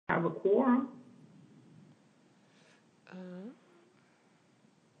have a quorum. Let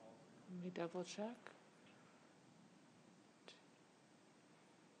me double check.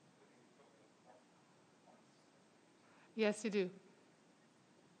 Yes, you do.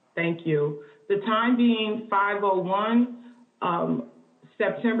 Thank you. The time being 5:01,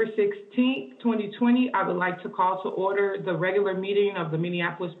 September 16th, 2020, I would like to call to order the regular meeting of the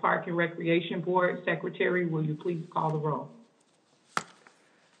Minneapolis Park and Recreation Board. Secretary, will you please call the roll?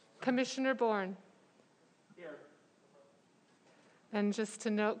 Commissioner Bourne. Here. And just to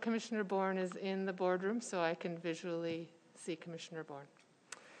note, Commissioner Bourne is in the boardroom, so I can visually see Commissioner Bourne.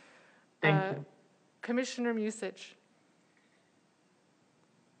 Thank you. Commissioner Musich.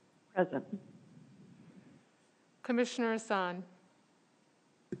 Present. Commissioner Hassan.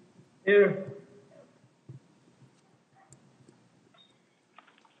 Here.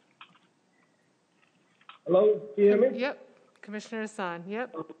 Hello, can you hear me? Yep. Commissioner Hassan.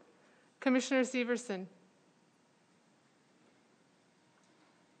 Yep. Commissioner Severson.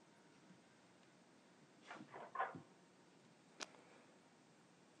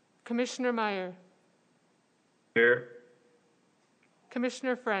 Commissioner Meyer. Here.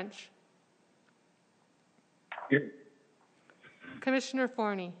 Commissioner French. Here. Commissioner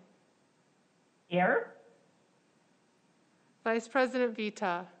Forney. Here. Vice President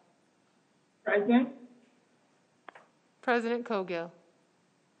Vita. Present. President Cogill.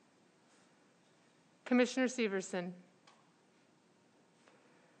 Commissioner Severson.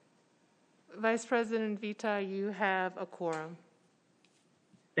 Vice President Vita, you have a quorum.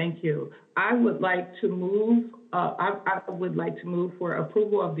 Thank you. I would like to move. I would like to move for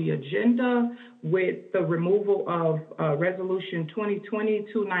approval of the agenda with the removal of Resolution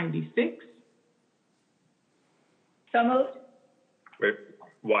 2020-296. So moved. Wait,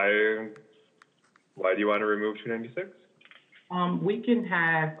 why do you want to remove 296? We can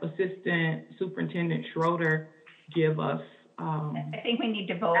have Assistant Superintendent Schroeder give us. I think we need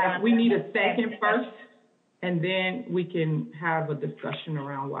to vote on. We need a second first, and then we can have a discussion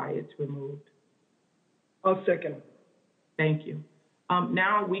around why it's removed. I'll second. Thank you.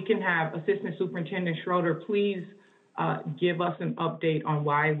 Now we can have Assistant Superintendent Schroeder please give us an update on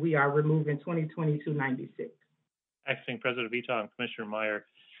why we are removing 2020-296. Acting President Vita and Commissioner Meyer,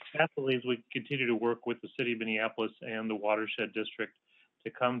 staff believes we continue to work with the City of Minneapolis and the Watershed District to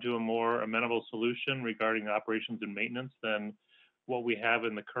come to a more amenable solution regarding operations and maintenance than what we have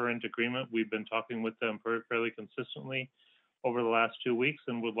in the current agreement. We've been talking with them fairly consistently over the last 2 weeks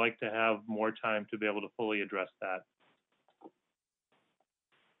and would like to have more time to be able to fully address that.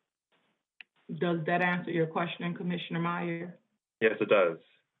 Does that answer your question, Commissioner Meyer? Yes, it does.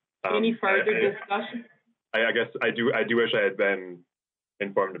 Any further discussion? I guess I do wish I had been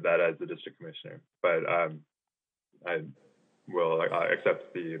informed of that as the district commissioner, but I will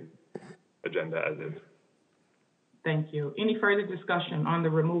accept the agenda as is. Thank you. Any further discussion on the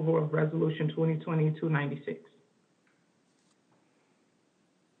removal of Resolution 2020-296?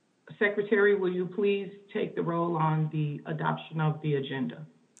 Secretary, will you please take the roll on the adoption of the agenda?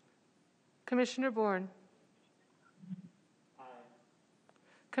 Commissioner Bourne. Aye.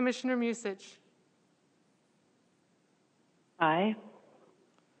 Commissioner Musich. Aye.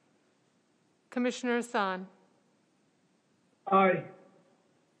 Commissioner Hassan. Aye.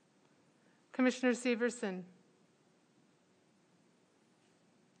 Commissioner Severson.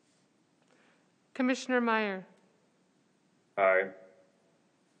 Commissioner Meyer. Aye.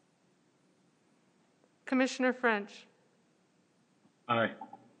 Commissioner French. Aye.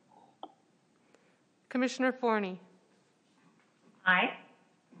 Commissioner Forney. Aye.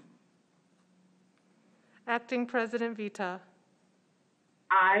 Acting President Vita.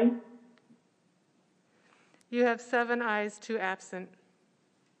 Aye. You have 7 ayes, 2 absent.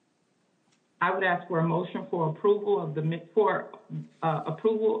 I would ask for a motion for approval of the minutes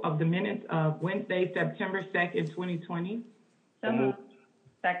of Wednesday, September 2nd, 2020. So moved.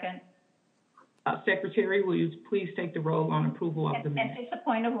 Second. Secretary, will you please take the roll on approval of the minutes? And just a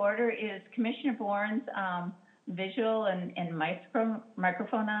point of order, is Commissioner Bourne's visual and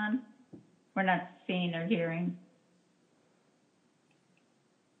microphone on? We're not seeing or hearing.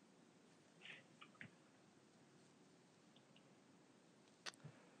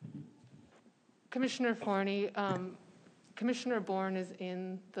 Commissioner Forney, Commissioner Bourne is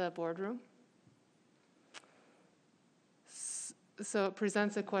in the boardroom. So it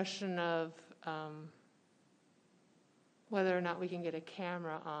presents a question of whether or not we can get a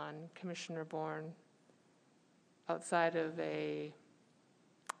camera on Commissioner Bourne outside of a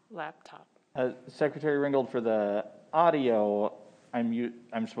laptop. Secretary Ringgold, for the audio,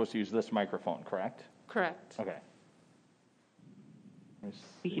 I'm supposed to use this microphone, correct? Correct. Okay.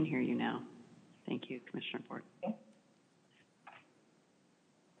 We can hear you now. Thank you, Commissioner Board.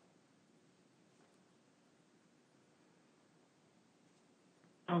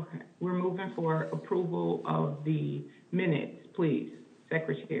 Okay, we're moving for approval of the minutes, please,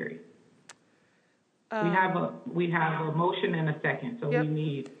 Secretary. We have a motion and a second, so Yep. we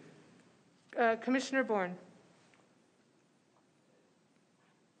need. Commissioner Bourne.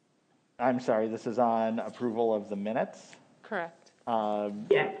 I'm sorry, this is on approval of the minutes? Correct.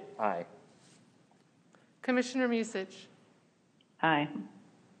 Yes. Aye. Commissioner Musich. Aye.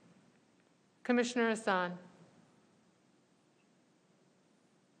 Commissioner Hassan.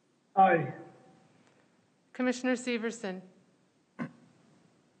 Aye. Commissioner Severson.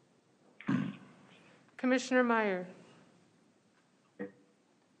 Commissioner Meyer.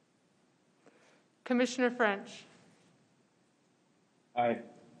 Commissioner French. Aye.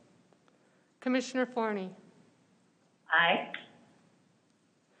 Commissioner Forney. Aye.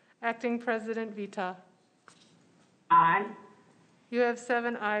 Acting President Vita. Aye. You have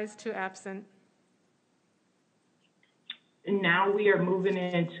 7 ayes, 2 absent. And now we are moving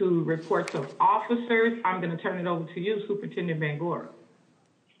into reports of officers. I'm going to turn it over to you, Superintendent Van Gore.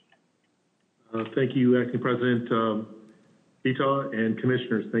 Thank you, Acting President Vita and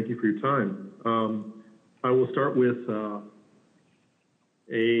Commissioners. Thank you for your time. I will start with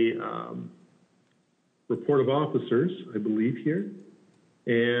a report of officers, I believe, here.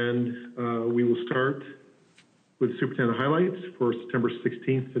 And we will start with superintendent highlights for September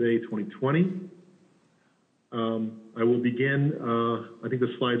 16th today, 2020. I will begin, I think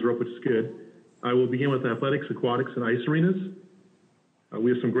the slides are up, which is good. I will begin with athletics, aquatics, and ice arenas.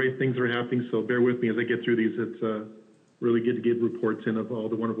 We have some great things that are happening, so bear with me as I get through these. It's really good to get reports in of all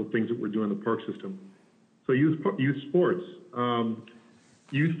the wonderful things that we're doing in the park system. So youth sports.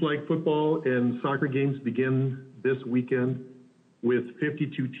 Youth flag football and soccer games begin this weekend with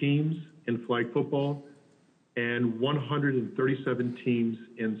 52 teams in flag football and 137 teams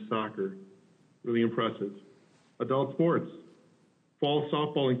in soccer. Really impressive. Adult sports. Fall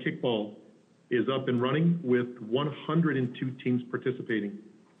softball and kickball is up and running with 102 teams participating.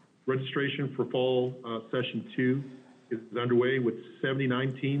 Registration for fall session 2 is underway with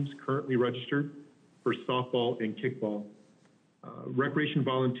 79 teams currently registered for softball and kickball. Recreation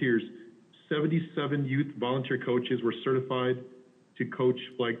volunteers, 77 youth volunteer coaches were certified to coach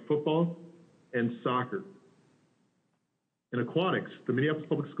flag football and soccer. In aquatics, the Minneapolis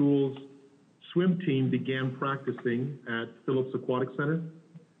Public Schools swim team began practicing at Phillips Aquatic Center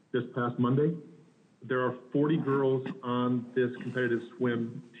this past Monday. There are 40 girls on this competitive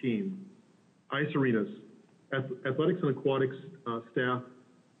swim team. Ice arenas. Athletics and aquatics staff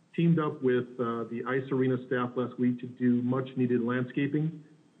teamed up with the ice arena staff last week to do much needed landscaping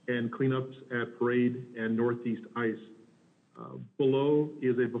and cleanups at Parade and Northeast Ice. Below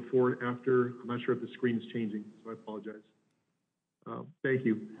is a before and after. I'm not sure if the screen is changing, so I apologize. Thank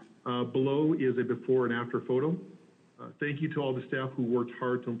you. Below is a before and after photo. Thank you to all the staff who worked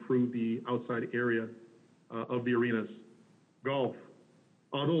hard to improve the outside area of the arenas. Golf.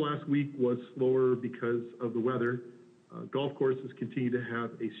 Although last week was slower because of the weather, golf courses continue to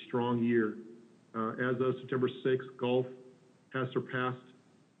have a strong year. As of September 6th, golf has surpassed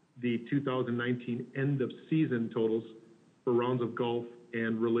the 2019 end of season totals for rounds of golf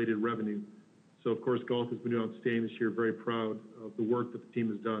and related revenue. So of course, golf has been doing outstanding this year. Very proud of the work that the team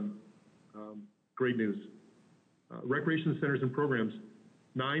has done. Great news. Recreation centers and programs.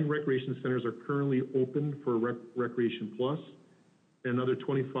 9 recreation centers are currently open for Recreation Plus. And another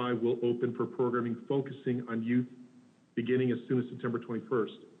 25 will open for programming focusing on youth beginning as soon as September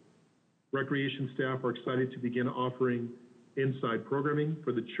 21st. Recreation staff are excited to begin offering inside programming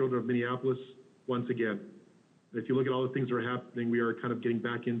for the children of Minneapolis once again. If you look at all the things that are happening, we are kind of getting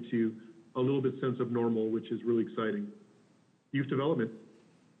back into a little bit sense of normal, which is really exciting. Youth development.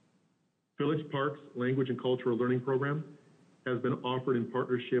 Village Parks Language and Cultural Learning Program has been offered in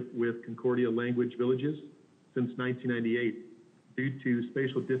partnership with Concordia Language Villages since 1998. Due to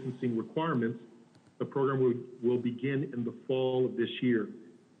spatial distancing requirements, the program will begin in the fall of this year,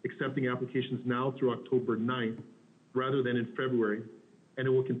 accepting applications now through October 9th rather than in February, and it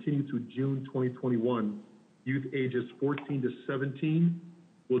will continue through June 2021. Youth ages 14 to 17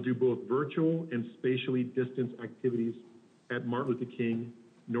 will do both virtual and spatially distanced activities at Martin Luther King,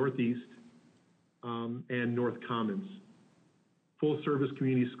 Northeast, and North Commons. Full service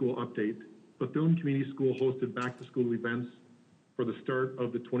community school update. Bethune Community School hosted back to school events for the start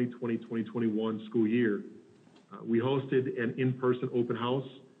of the 2020-2021 school year. We hosted an in-person open house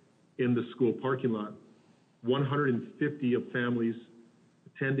in the school parking lot. 150 of families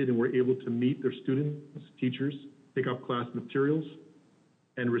attended and were able to meet their students, teachers, pick up class materials,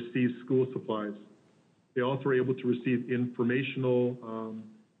 and receive school supplies. They also are able to receive informational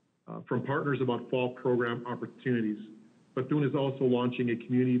from partners about fall program opportunities. Bethune is also launching a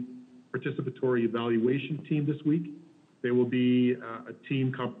community participatory evaluation team this week. They will be a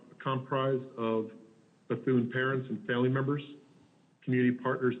team comprised of Bethune parents and family members, community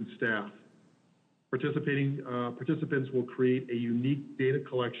partners, and staff. Participants will create a unique data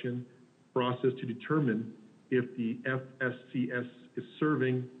collection process to determine if the FSCS is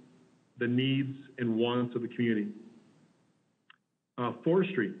serving the needs and wants of the community.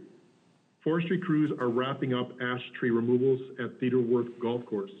 Forestry. Forestry crews are wrapping up ash tree removals at Theodore Golf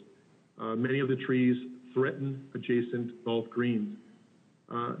Course. Many of the trees threaten adjacent golf greens.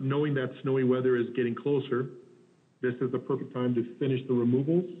 Knowing that snowy weather is getting closer, this is the perfect time to finish the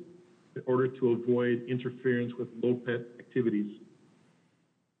removals in order to avoid interference with low pet activities.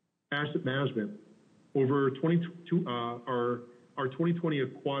 Asset management. Over our 2020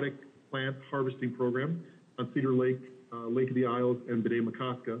 aquatic plant harvesting program on Cedar Lake, Lake of the Isles, and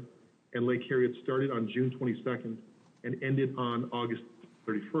Bede-Makaska, and Lake Harriet started on June 22nd and ended on August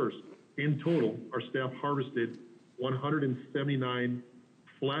 31st. In total, our staff harvested 179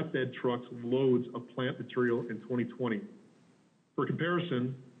 flatbed trucks loads of plant material in 2020. For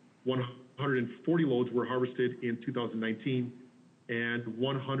comparison, 140 loads were harvested in 2019 and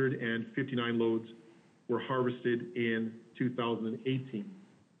 159 loads were harvested in 2018.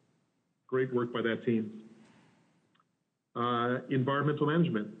 Great work by that team. Environmental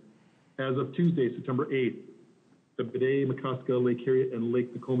management. As of Tuesday, September 8th, the Bede-Makaska, Lake Harriet, and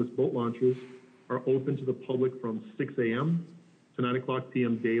Lake Nokomis boat launches are open to the public from 6 a.m. to 9 o'clock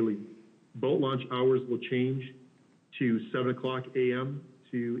p.m. daily. Boat launch hours will change to 7 o'clock a.m.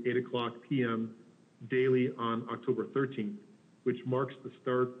 to 8 o'clock p.m. daily on October 13th, which marks the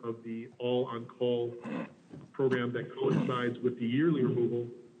start of the all-on-call program that coincides with the yearly removal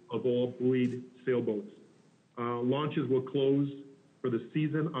of all buoyed sailboats. Launches will close for the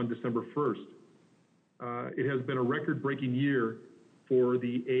season on December 1st. It has been a record-breaking year for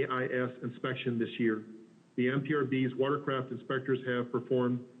the AIS inspection this year. The MPRB's watercraft inspectors have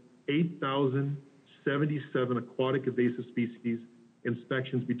performed 8,077 aquatic invasive species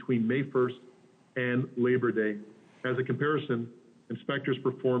inspections between May 1st and Labor Day. As a comparison, inspectors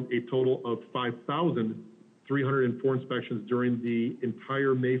performed a total of 5,304 inspections during the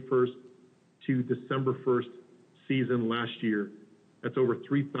entire May 1st to December 1st season last year. That's over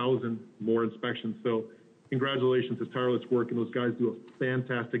 3,000 more inspections. So congratulations, it's tireless work, and those guys do a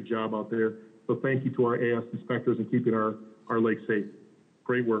fantastic job out there. So thank you to our AS inspectors and keeping our lake safe.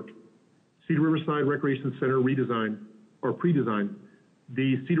 Great work. Cedar Riverside Recreation Center redesign or pre-design.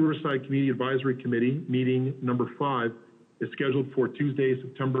 The Cedar Riverside Community Advisory Committee meeting number 5 is scheduled for Tuesday,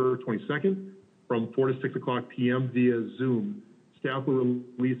 September 22nd from 4 to 6 o'clock p.m. via Zoom. Staff will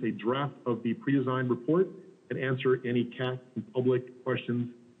release a draft of the pre-design report and answer any CAC and public questions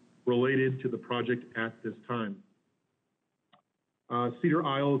related to the project at this time. Cedar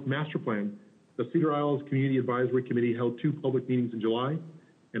Isles Master Plan. The Cedar Isles Community Advisory Committee held 2 public meetings in July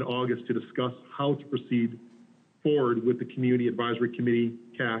and August to discuss how to proceed forward with the Community Advisory Committee,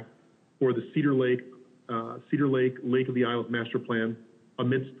 CAC, for the Cedar Lake, Lake of the Isles Master Plan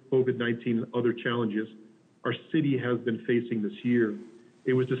amidst COVID-19 and other challenges our city has been facing this year.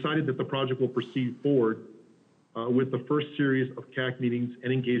 It was decided that the project will proceed forward with the first series of CAC meetings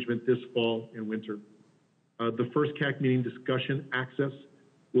and engagement this fall and winter. The first CAC meeting discussion access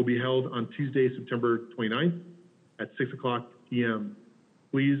will be held on Tuesday, September 29th at 6 o'clock p.m.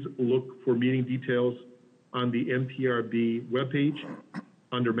 Please look for meeting details on the MPRB webpage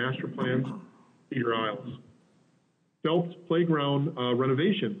under Master Plans, Cedar Isles. Phelps Playground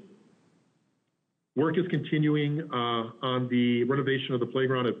renovation. Work is continuing on the renovation of the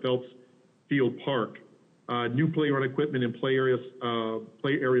playground at Phelps Field Park. New playground equipment and play area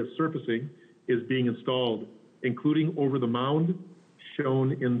surfacing is being installed, including over the mound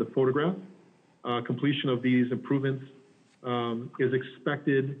shown in the photograph. Completion of these improvements is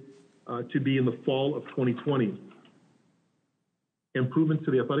expected to be in the fall of 2020. Improvements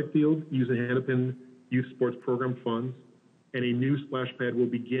to the athletic field using Hennepin Youth Sports Program funds and a new splash pad will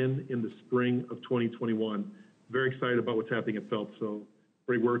begin in the spring of 2021. Very excited about what's happening at Phelps. So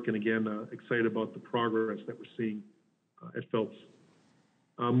great work, and again, excited about the progress that we're seeing at Phelps.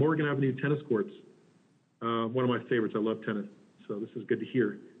 Morgan Avenue tennis courts, one of my favorites. I love tennis, so this is good to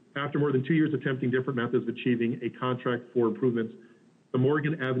hear. After more than 2 years attempting different methods of achieving a contract for improvements, the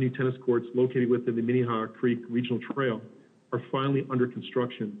Morgan Avenue tennis courts located within the Minnehaha Creek Regional Trail are finally under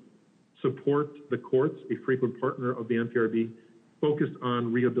construction. Support the courts, a frequent partner of the MPRB, focused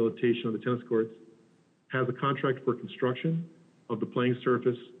on rehabilitation of the tennis courts, has a contract for construction of the playing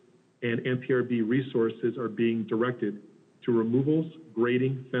surface and NPRB resources are being directed to removals,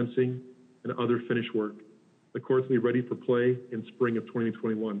 grading, fencing, and other finish work. The courts will be ready for play in spring of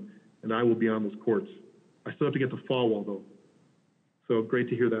 2021, and I will be on those courts. I still have to get to fall wall though, so great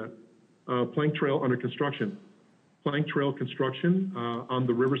to hear that. Plank trail under construction. Plank trail construction on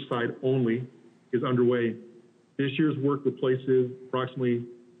the riverside only is underway. This year's work replaces approximately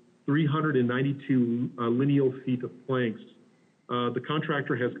 392 lineal feet of planks. The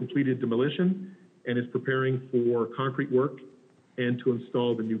contractor has completed demolition and is preparing for concrete work and to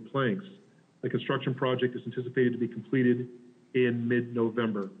install the new planks. The construction project is anticipated to be completed in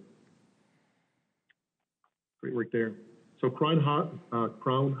mid-November. Great work there. So Crown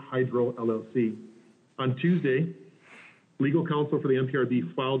Hydro LLC. On Tuesday, legal counsel for the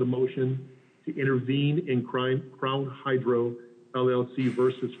NPRB filed a motion to intervene in Crown Hydro LLC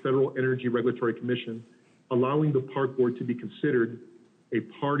versus Federal Energy Regulatory Commission, allowing the Park Board to be considered a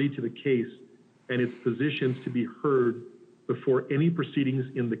party to the case and its positions to be heard before any proceedings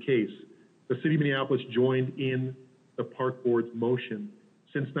in the case. The City of Minneapolis joined in the Park Board's motion.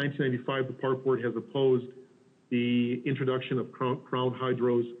 Since 1995, the Park Board has opposed the introduction of Crown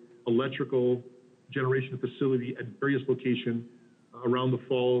Hydro's electrical generation facility at various locations around the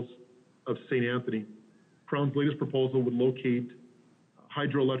falls of St. Anthony. Crown's latest proposal would locate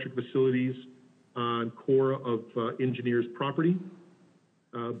hydroelectric facilities on Corps of Engineers property,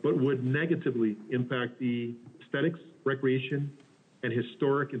 but would negatively impact the aesthetics, recreation, and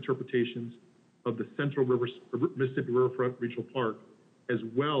historic interpretations of the Central Mississippi Riverfront Regional Park, as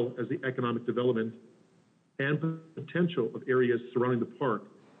well as the economic development and potential of areas surrounding the park.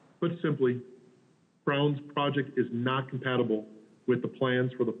 Put simply, Crown's project is not compatible with the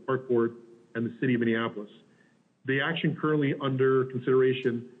plans for the Park Board and the City of Minneapolis. The action currently under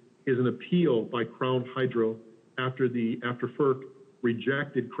consideration is an appeal by Crown Hydro after FERC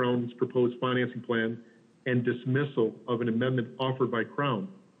rejected Crown's proposed financing plan and dismissal of an amendment offered by Crown.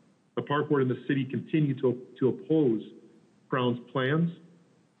 The Park Board and the city continue to oppose Crown's plans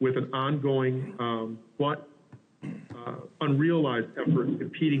with an ongoing but unrealized effort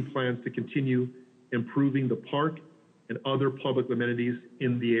impeding plans to continue improving the park and other public amenities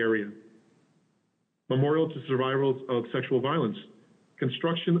in the area. Memorial to survivors of sexual violence.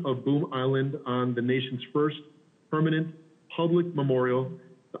 Construction of Boom Island on the nation's first permanent public memorial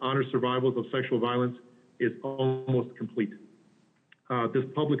to honor survivors of sexual violence is almost complete. This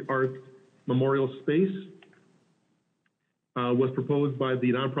public art memorial space was proposed by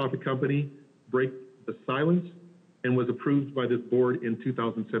the nonprofit company Break the Silence and was approved by this board in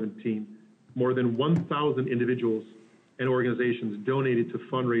 2017. More than 1,000 individuals and organizations donated to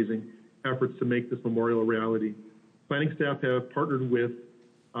fundraising efforts to make this memorial a reality. Planning staff have partnered with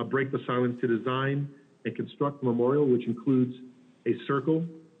Break the Silence to design and construct the memorial, which includes a circle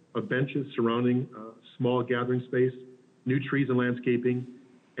of benches surrounding a small gathering space, new trees and landscaping,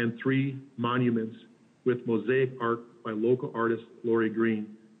 and 3 monuments with mosaic art by local artist Lori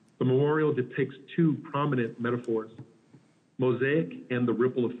Green. The memorial depicts 2 prominent metaphors, mosaic and the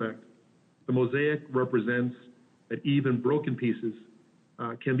ripple effect. The mosaic represents that even broken pieces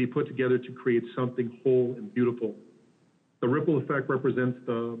can be put together to create something whole and beautiful. The ripple effect represents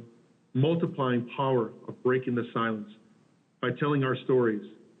the multiplying power of breaking the silence. By telling our stories,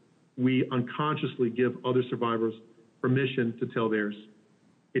 we unconsciously give other survivors permission to tell theirs.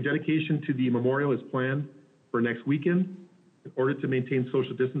 A dedication to the memorial is planned for next weekend in order to maintain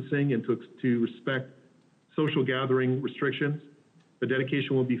social distancing and to respect social gathering restrictions. The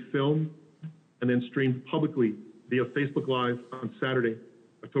dedication will be filmed and then streamed publicly via Facebook Live on Saturday,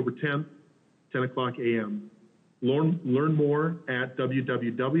 October 10th, 10 o'clock a.m. Learn more at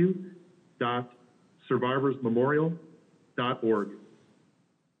www.survivorsmemorial.org.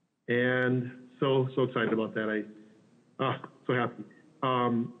 And so excited about that. So happy.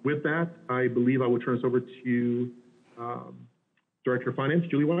 With that, I believe I will turn this over to Director of Finance,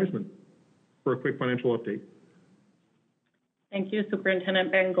 Julie Wiseman, for a quick financial update. Thank you,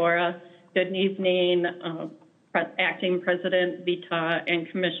 Superintendent Bangora. Good evening, Acting President Vita and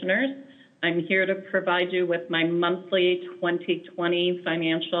Commissioners. I'm here to provide you with my monthly 2020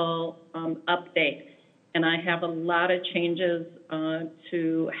 financial update. And I have a lot of changes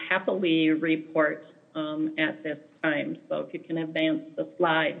to happily report at this time. So if you can advance the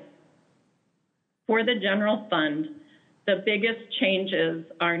slide. For the general fund, the biggest changes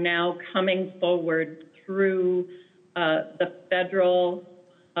are now coming forward through the federal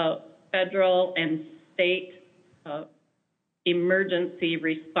and state emergency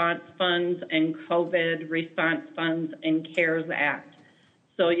response funds and COVID response funds and CARES Act.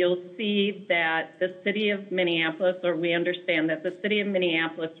 So you'll see that the city of Minneapolis, or we understand that the city of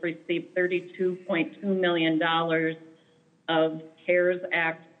Minneapolis received $32.2 million of CARES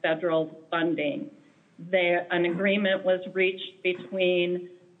Act federal funding. An agreement was reached between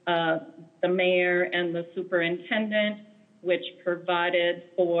the mayor and the superintendent, which provided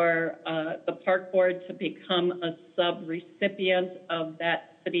for the park board to become a sub-recipient of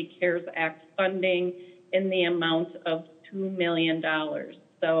that city CARES Act funding in the amount of $2 million.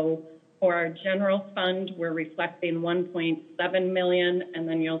 So for our general fund, we're reflecting $1.7 million, and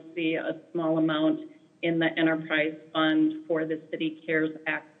then you'll see a small amount in the enterprise fund for the city CARES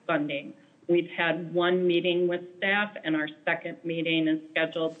Act funding. We've had one meeting with staff, and our second meeting is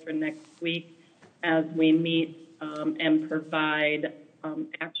scheduled for next week as we meet and provide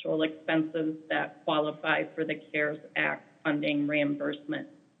actual expenses that qualify for the CARES Act funding reimbursement.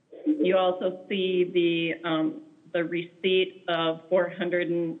 You also see the receipt of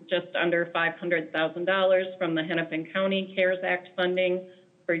just under $500,000 from the Hennepin County CARES Act funding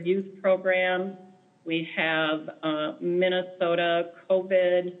for youth programs. We have Minnesota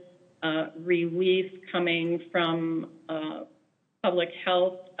COVID relief coming from public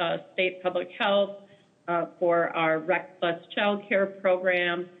health, state public health for our Rec Plus Child Care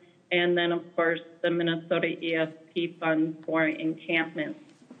program, and then of course the Minnesota ESP fund for encampments.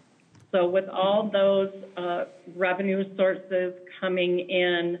 So with all those revenue sources coming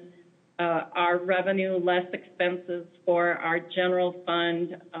in, our revenue less expenses for our general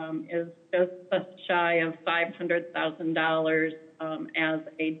fund is just shy of $500,000 as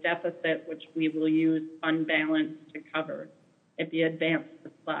a deficit, which we will use fund balance to cover, if you advance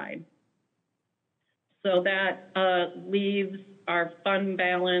the slide. So that leaves our fund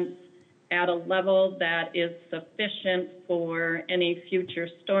balance at a level that is sufficient for any future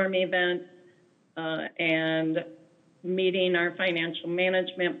storm events and meeting our financial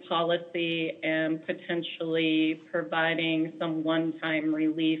management policy and potentially providing some one-time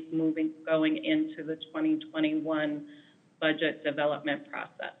relief going into the 2021 budget development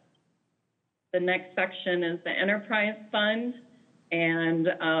process. The next section is the enterprise fund, and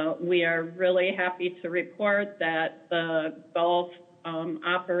we are really happy to report that the Gulf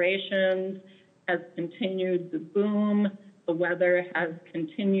operations has continued to boom. The weather has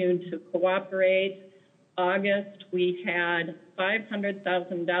continued to cooperate. August, we had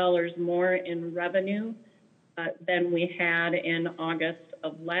 $500,000 more in revenue than we had in August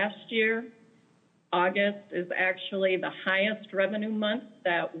of last year. August is actually the highest revenue month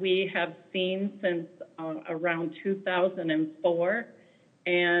that we have seen since around 2004.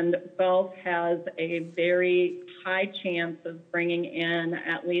 And Gulf has a very high chance of bringing in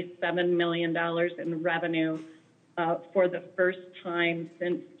at least $7 million in revenue for the first time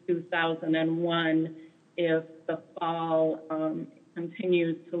since 2001 if the fall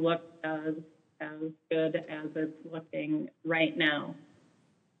continues to look as good as it's looking right now.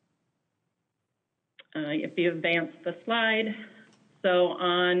 If you advance the slide. So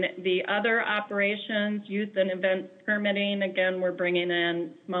on the other operations, youth and events permitting, again, we're bringing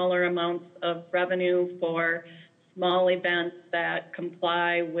in smaller amounts of revenue for small events that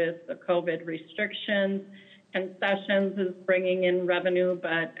comply with the COVID restrictions. Concessions is bringing in revenue,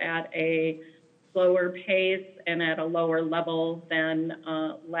 but at a slower pace and at a lower level than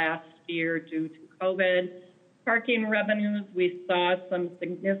last year due to COVID. Parking revenues, we saw some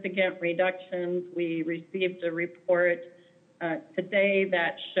significant reductions. We received a report today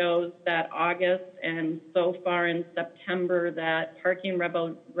that shows that August and so far in September that parking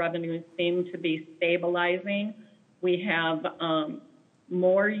revenues seem to be stabilizing. We have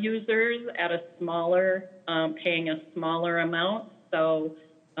more users at a smaller, paying a smaller amount. So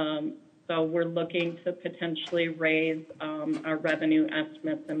we're looking to potentially raise our revenue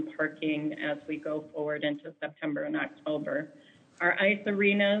estimates in parking as we go forward into September and October. Our ice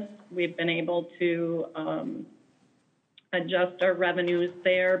arenas, we've been able to adjust our revenues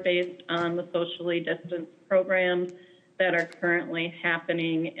there based on the socially distanced programs that are currently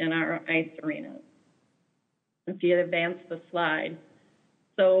happening in our ice arenas. If you advance the slide.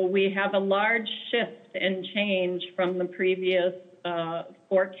 So we have a large shift and change from the previous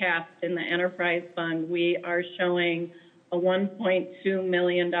forecast in the enterprise fund. We are showing a $1.2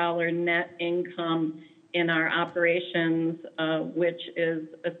 million net income in our operations, which is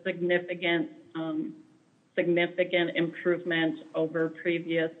a significant improvement over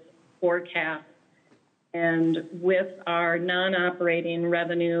previous forecasts. And with our non-operating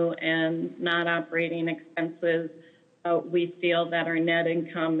revenue and non-operating expenses, we feel that our net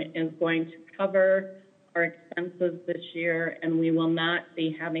income is going to cover our expenses this year, and we will not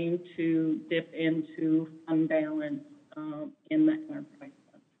be having to dip into fund balance in the enterprise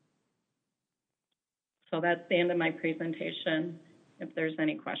fund. So that's the end of my presentation, if there's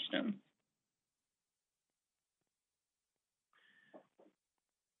any questions.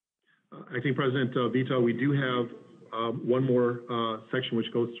 Acting President Vito, we do have one more section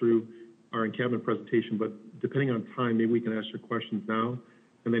which goes through our encampment presentation, but depending on time, maybe we can ask your questions now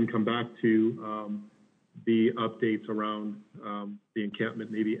and then come back to the updates around the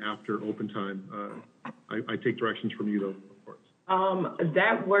encampment maybe after open time. I take directions from you though, of course.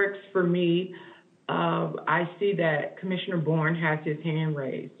 That works for me. I see that Commissioner Bourne has his hand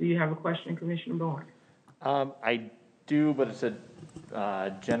raised. Do you have a question, Commissioner Bourne? I do, but it's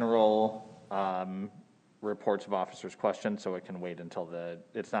a general reports of officers question, so it can wait until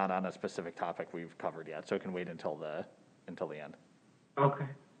it's not on a specific topic we've covered yet, so it can wait until the end. Okay.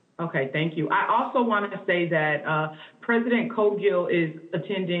 Okay, thank you. I also want to say that President Cogill is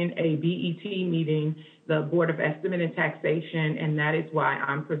attending a BET meeting, the Board of Estimate and Taxation, and that is why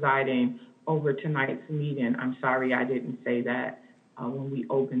I'm presiding over tonight's meeting. I'm sorry I didn't say that when we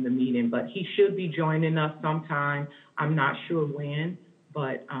opened the meeting, but he should be joining us sometime. I'm not sure when,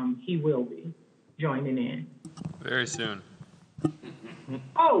 but he will be joining in. Very soon.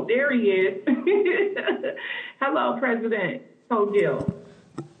 Oh, there he is. Hello, President Cogill.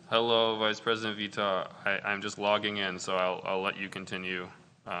 Hello, Vice President Vita. I'm just logging in, so I'll let you continue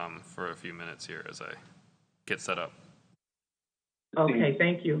for a few minutes here as I get set up. Okay,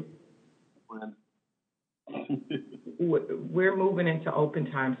 thank you. We're moving into open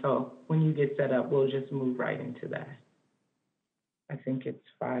time, so when you get set up, we'll just move right into that. I think it's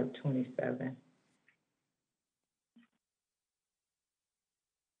 5:27.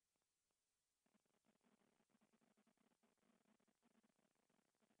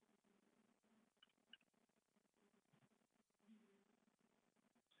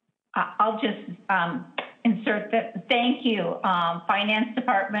 I'll just insert that. Thank you, Finance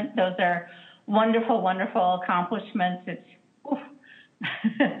Department. Those are wonderful, wonderful accomplishments. It's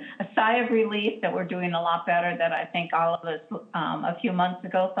a sigh of relief that we're doing a lot better than I think all of us a few months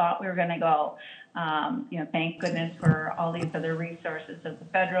ago thought we were going to go. Thank goodness for all these other resources of the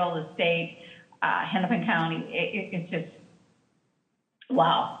federal, the state, Hennepin County. It's just,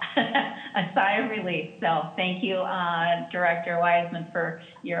 wow, a sigh of relief. So thank you, Director Wiseman, for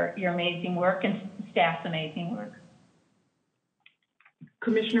your amazing work and staff's amazing work.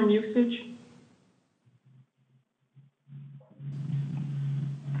 Commissioner Musich?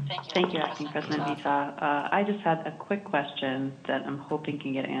 Thank you, Acting President Vita. I just had a quick question that I'm hoping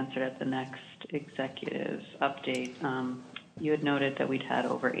can get answered at the next executive update. You had noted that we'd had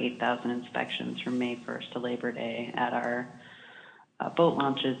over 8,000 inspections from May 1st to Labor Day at our boat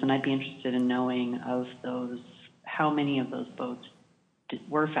launches, and I'd be interested in knowing of those, how many of those boats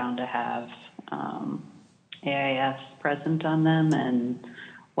were found to have AIS present on them, and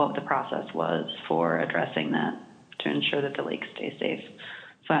what the process was for addressing that to ensure that the lakes stay safe.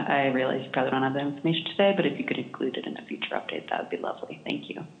 So I realize you probably don't have that information today, but if you could include it in a future update, that would be lovely. Thank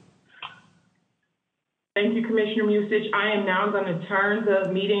you. Thank you, Commissioner Musich. I am now going to turn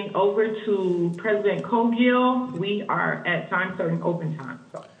the meeting over to President Cogill. We are at time starting open time.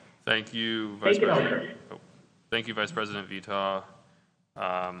 So thank you, Vice President. Thank you, Vice President Vita,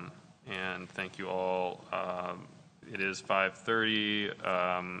 and thank you all. It is 5:30,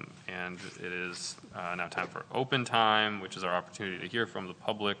 and it is now time for open time, which is our opportunity to hear from the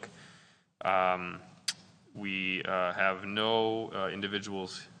public. We have no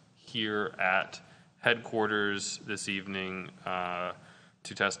individuals here at headquarters this evening to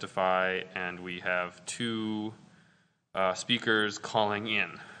testify, and we have two speakers calling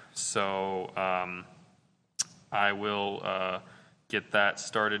in. So I will get that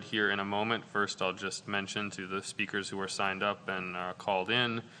started here in a moment. First, I'll just mention to the speakers who are signed up and called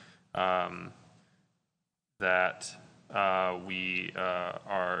in that we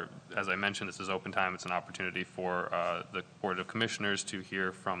are, as I mentioned, this is open time. It's an opportunity for the Board of Commissioners to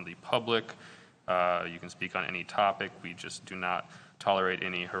hear from the public. You can speak on any topic. We just do not tolerate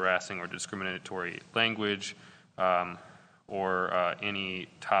any harassing or discriminatory language or any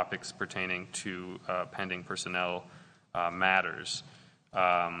topics pertaining to pending personnel matters.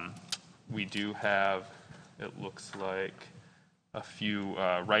 We do have, it looks like, a few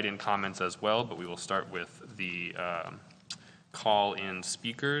write-in comments as well, but we will start with the call-in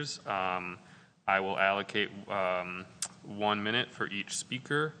speakers. I will allocate 1 minute for each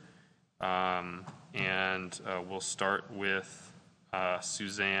speaker, and we'll start with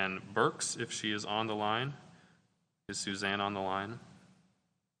Suzanne Burks, if she is on the line. Is Suzanne on the line?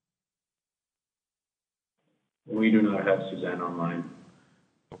 We do not have Suzanne online.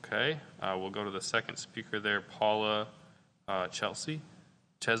 Okay, we'll go to the second speaker there, Paula Chesley.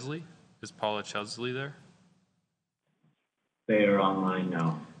 Is Paula Chesley there? They are online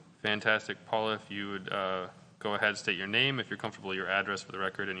now. Fantastic. Paula, if you would go ahead, state your name, if you're comfortable, your address for the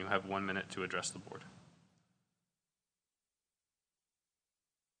record, and you have 1 minute to address the board.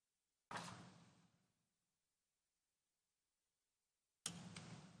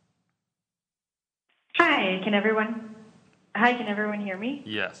 Hi, can everyone hear me?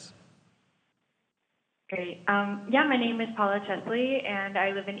 Yes. Great. Yeah, my name is Paula Chesley, and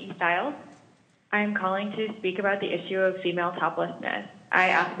I live in East Isles. I'm calling to speak about the issue of female toplessness. I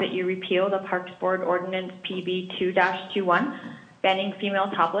ask that you repeal the Parks Board Ordinance PB 2-21, banning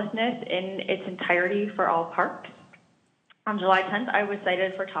female toplessness in its entirety for all parks. On July 10th, I was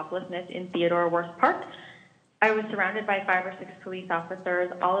cited for toplessness in Theodore Worth Park. I was surrounded by 5 or 6 police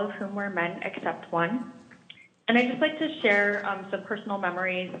officers, all of whom were men except one. And I'd just like to share some personal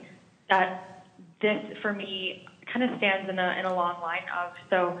memories that this, for me, kind of stands in a long line of.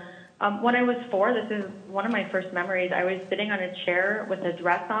 So when I was 4, this is one of my first memories. I was sitting on a chair with a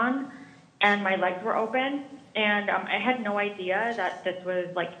dress on, and my legs were open. And I had no idea that this was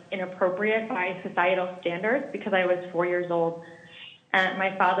like inappropriate by societal standards because I was 4 years old. And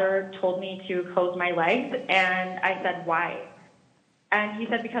my father told me to close my legs, and I said, why? And he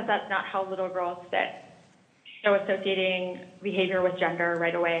said, because that's not how little girls sit. So associating behavior with gender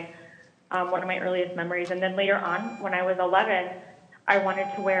right away, one of my earliest memories. And then later on, when I was 11, I wanted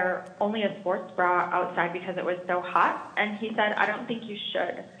to wear only a sports bra outside because it was so hot. And he said, I don't think you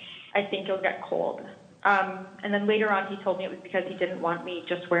should. I think you'll get cold. And then later on, he told me it was because he didn't want me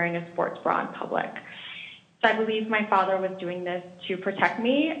just wearing a sports bra in public. So I believe my father was doing this to protect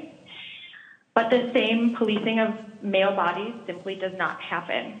me. But the same policing of male bodies simply does not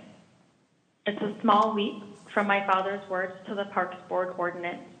happen. It's a small leap from my father's words to the Parks Board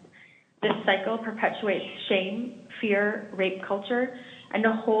Ordinance. This cycle perpetuates shame, fear, rape culture, and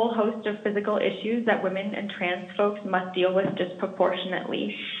a whole host of physical issues that women and trans folks must deal with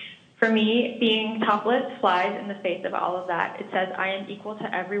disproportionately. For me, being topless flies in the face of all of that. It says I am equal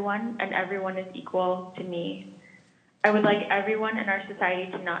to everyone, and everyone is equal to me. I would like everyone in our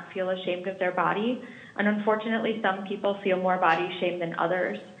society to not feel ashamed of their body, and unfortunately, some people feel more body shame than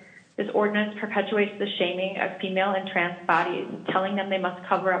others. This ordinance perpetuates the shaming of female and trans bodies, telling them they must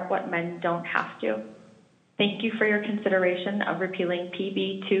cover up what men don't have to. Thank you for your consideration of repealing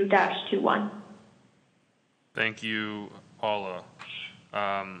PB 2-21. Thank you, Paula.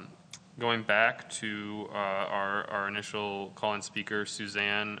 Going back to our initial call-in speaker,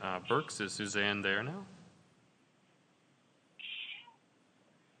 Suzanne Burks. Is Suzanne there now?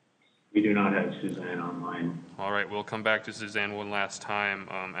 We do not have Suzanne online. All right, we'll come back to Suzanne one last time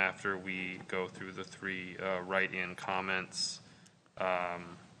after we go through the 3 write-in comments.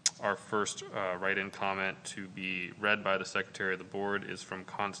 Our first write-in comment to be read by the Secretary of the Board is from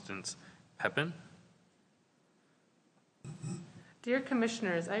Constance Pepin. Dear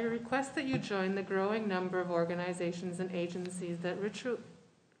Commissioners, I request that you join the growing number of organizations and agencies that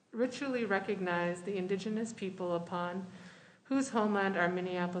ritually recognize the Indigenous people upon whose homeland our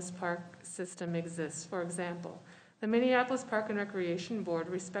Minneapolis Park system exists. For example, the Minneapolis Park and Recreation Board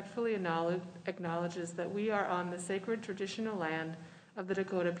respectfully acknowledges that we are on the sacred traditional land of the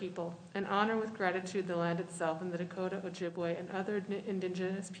Dakota people and honor with gratitude the land itself and the Dakota, Ojibwe, and other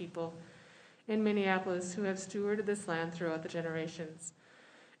Indigenous people in Minneapolis who have stewarded this land throughout the generations.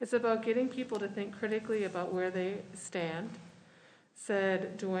 It's about getting people to think critically about where they stand,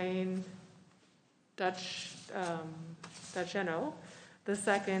 said Dwayne Dutcheno, the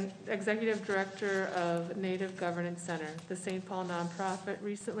second executive director of Native Governance Center. The St. Paul nonprofit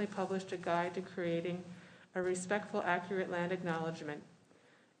recently published a guide to creating a respectful, accurate land acknowledgement.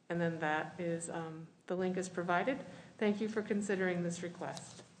 And then that is, the link is provided. Thank you for considering this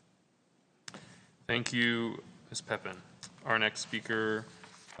request. Thank you, Ms. Pepin. Our next speaker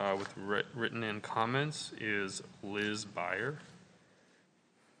with written in comments is Liz Byer.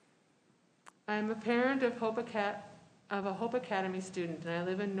 I'm a parent of a Hope Academy student, and I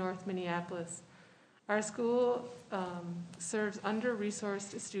live in North Minneapolis. Our school serves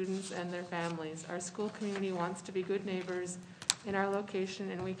under-resourced students and their families. Our school community wants to be good neighbors in our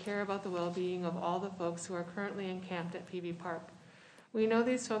location, and we care about the well-being of all the folks who are currently encamped at PB Park. We know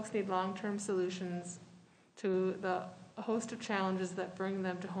these folks need long-term solutions to the host of challenges that bring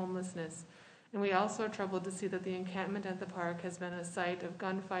them to homelessness, and we also are troubled to see that the encampment at the park has been a site of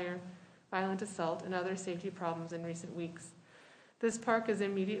gunfire, violent assault, and other safety problems in recent weeks. This park is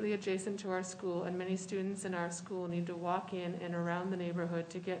immediately adjacent to our school, and many students in our school need to walk in and around the neighborhood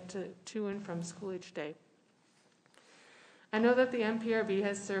to get to and from school each day. I know that the MPRB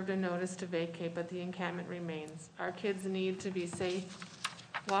has served a notice to vacate, but the encampment remains. Our kids need to be safe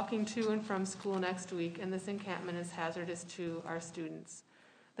walking to and from school next week, and this encampment is hazardous to our students,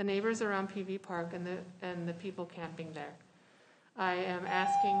 the neighbors around PV Park, and the people camping there. I am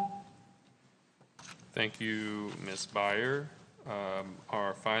asking. Thank you, Ms. Byer.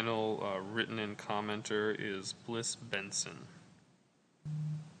 Our final written-in commenter is Bliss Benson.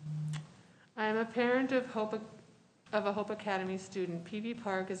 I am a parent of a Hope Academy student. PV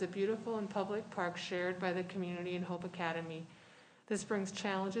Park is a beautiful and public park shared by the community in Hope Academy. This brings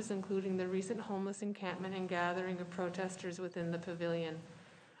challenges, including the recent homeless encampment and gathering of protesters within the pavilion.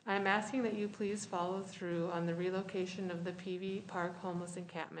 I am asking that you please follow through on the relocation of the PV Park homeless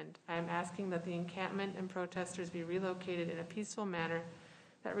encampment. I am asking that the encampment and protesters be relocated in a peaceful manner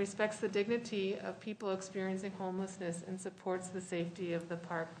that respects the dignity of people experiencing homelessness and supports the safety of the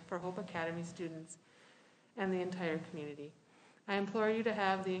park for Hope Academy students and the entire community. I implore you to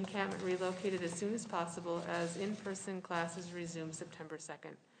have the encampment relocated as soon as possible as in-person classes resume September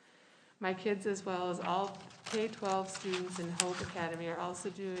 2nd. My kids, as well as all K-12 students in Hope Academy, are also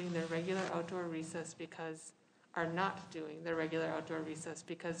doing their regular outdoor recess are not doing their regular outdoor recess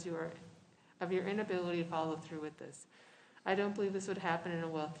because of your inability to follow through with this. I don't believe this would happen in a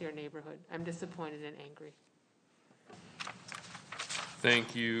wealthier neighborhood. I'm disappointed and angry.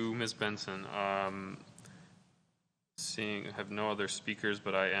 Thank you, Ms. Benson. I have no other speakers,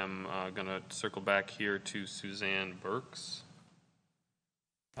 but I am going to circle back here to Suzanne Burks.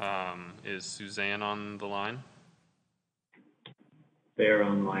 Is Suzanne on the line? They are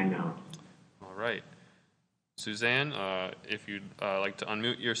online now. All right. Suzanne, if you'd like to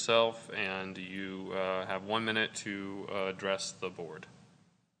unmute yourself, and you have 1 minute to address the board.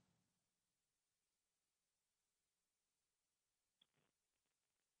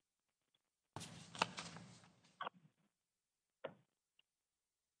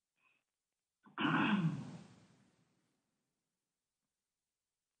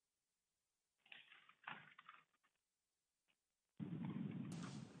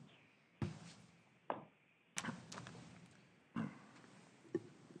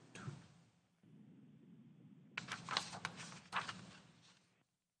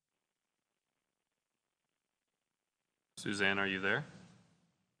 Suzanne, are you there?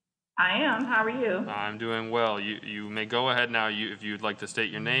 I am. How are you? I'm doing well. You may go ahead now if you'd like to state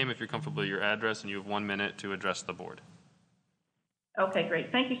your name, if you're comfortable, your address, and you have 1 minute to address the board. Okay,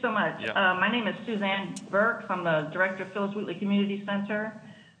 great. Thank you so much. Yeah. My name is Suzanne Burks. I'm the director of Phyllis Wheatley Community Center.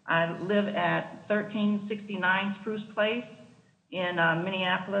 I live at 1369 Spruce Place in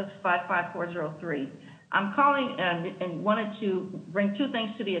Minneapolis, 55403. I'm calling and wanted to bring two things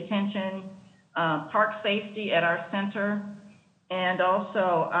to the attention. Park safety at our center, and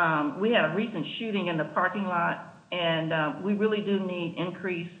also we had a recent shooting in the parking lot, and we really do need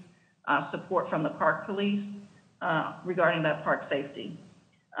increased support from the park police regarding that park safety.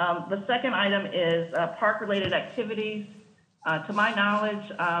 The second item is park-related activities. To my knowledge,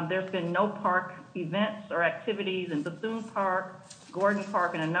 there's been no park events or activities in Bethune Park, Gordon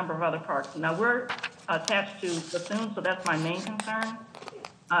Park, and a number of other parks. Now, we're attached to Bethune, so that's my main concern.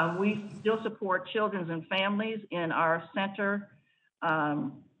 We still support children and families in our center.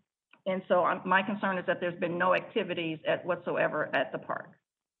 And so my concern is that there's been no activities whatsoever at the park.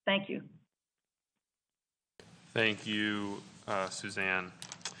 Thank you. Thank you, Suzanne.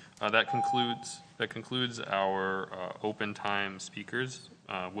 That concludes our open time speakers.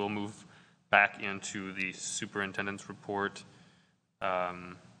 We'll move back into the superintendent's report,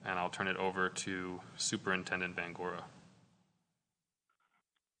 and I'll turn it over to Superintendent Bangura.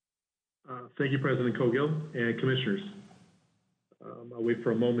 Thank you, President Cogill and Commissioners. I'll wait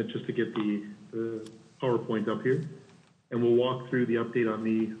for a moment just to get the PowerPoint up here, and we'll walk through the update on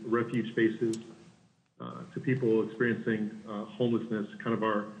the refuge spaces to people experiencing homelessness, kind of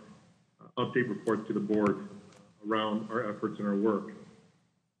our update report to the board around our efforts and our work.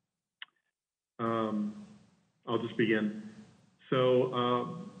 I'll just begin.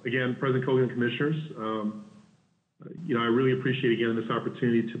 So again, President Cogill and Commissioners, I really appreciate again this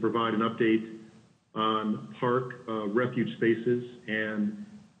opportunity to provide an update on park refuge spaces and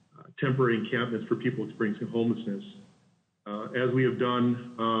temporary encampments for people experiencing homelessness. As we have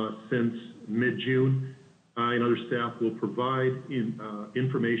done since mid-June, I and other staff will provide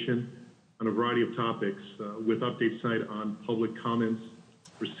information on a variety of topics with updates tonight on public comments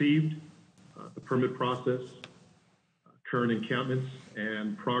received, the permit process, current encampments,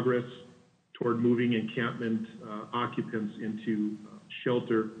 and progress toward moving encampment occupants into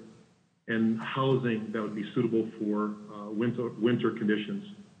shelter and housing that would be suitable for winter conditions.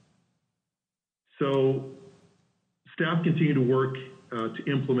 So staff continue to work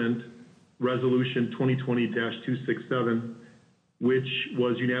to implement Resolution 2020-267, which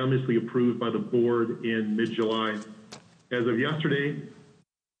was unanimously approved by the board in mid-July. As of yesterday,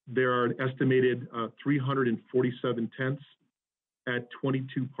 there are an estimated 347 tents at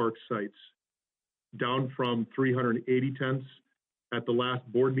 22 park sites, down from 380 tents at the last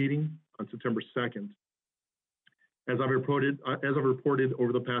board meeting on September 2nd. As I've reported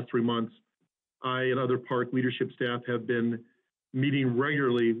over the past 3 months, I and other park leadership staff have been meeting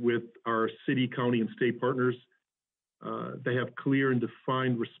regularly with our city, county, and state partners. They have clear and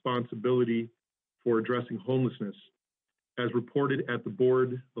defined responsibility for addressing homelessness. As reported at the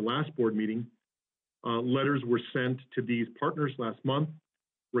last board meeting, letters were sent to these partners last month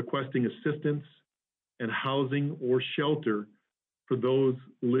requesting assistance and housing or shelter for those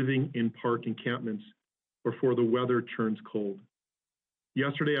living in park encampments before the weather turns cold.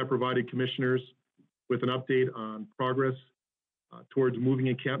 Yesterday, I provided commissioners with an update on progress towards moving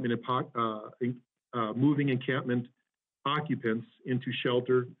encampment occupants into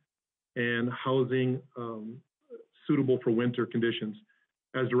shelter and housing suitable for winter conditions,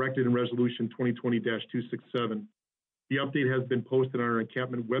 as directed in Resolution 2020-267. The update has been posted on our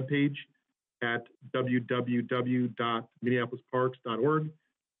encampment webpage at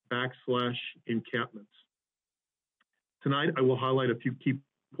www.minneapolisparks.org/encampments. Tonight, I will highlight a few key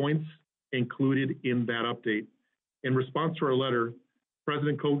points included in that update. In response to our letter,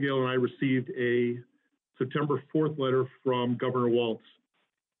 President Cogale and I received a September 4th letter from Governor Walz.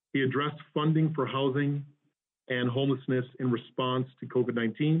 He addressed funding for housing and homelessness in response to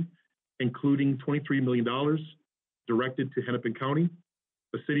COVID-19, including $23 million directed to Hennepin County,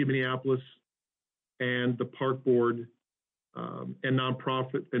 the City of Minneapolis, and the Park Board and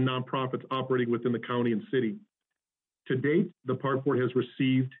nonprofits operating within the county and city. To date, the Park Board has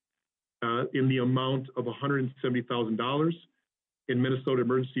received in the amount of $170,000 in Minnesota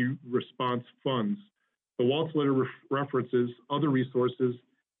Emergency Response Funds. The Walz letter references other resources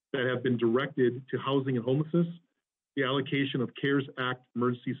that have been directed to housing and homelessness, the allocation of CARES Act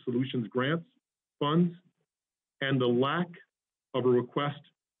Emergency Solutions Grants funds, and the lack of a request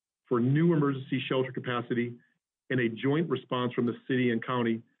for new emergency shelter capacity in a joint response from the city and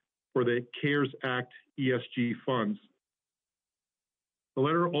county for the CARES Act ESG funds. The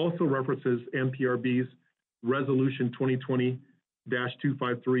letter also references MPRB's Resolution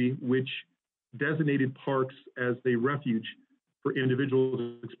 2020-253, which designated parks as a refuge for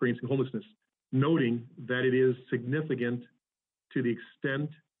individuals experiencing homelessness, noting that it is significant to the extent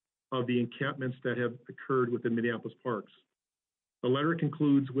of the encampments that have occurred within Minneapolis parks. The letter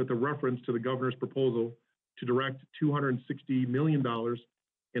concludes with a reference to the governor's proposal to direct $260 million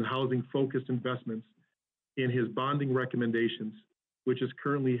in housing-focused investments in his bonding recommendations, which is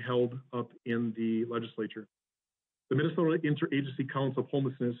currently held up in the legislature. The Minnesota Interagency Council of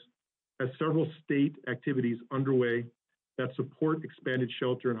Homelessness has several state activities underway that support expanded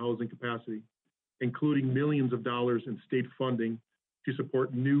shelter and housing capacity, including millions of dollars in state funding to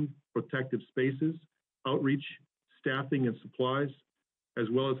support new protective spaces, outreach, staffing, and supplies, as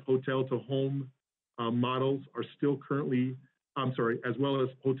well as hotel-to-home models are still currently, as well as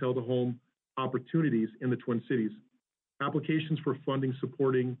hotel-to-home opportunities in the Twin Cities. Applications for funding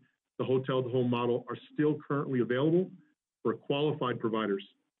supporting the hotel-to-home model are still currently available for qualified providers.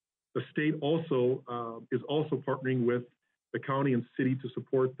 The state also is also partnering with the county and city to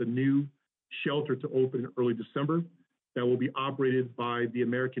support the new shelter to open in early December that will be operated by the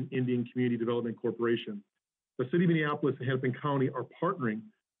American Indian Community Development Corporation. The City of Minneapolis and Hennepin County are partnering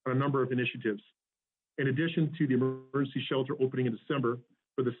on a number of initiatives. In addition to the emergency shelter opening in December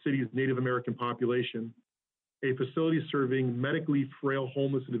for the city's Native American population, a facility serving medically frail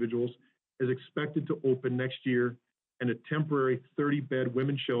homeless individuals is expected to open next year, and a temporary 30-bed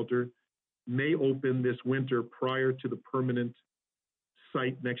women's shelter may open this winter prior to the permanent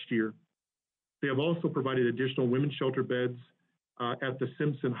site next year. They have also provided additional women's shelter beds at the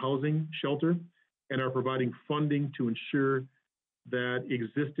Simpson Housing Shelter and are providing funding to ensure that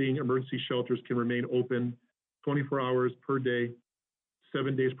existing emergency shelters can remain open 24 hours per day,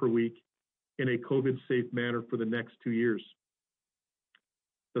 7 days per week in a COVID-safe manner for the next 2 years.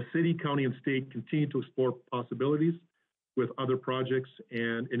 The city, county, and state continue to explore possibilities with other projects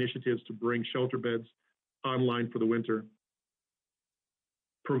and initiatives to bring shelter beds online for the winter.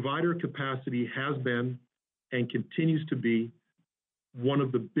 Provider capacity has been and continues to be one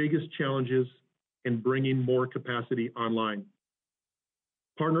of the biggest challenges in bringing more capacity online.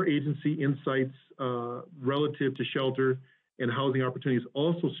 Partner agency insights relative to shelter and housing opportunities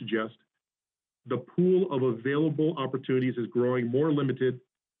also suggest the pool of available opportunities is growing more limited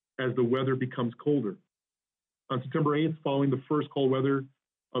as the weather becomes colder. On September 8th, following the first cold weather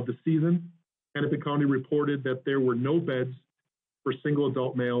of the season, Hennepin County reported that there were no beds for single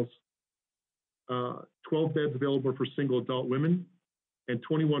adult males, 12 beds available for single adult women, and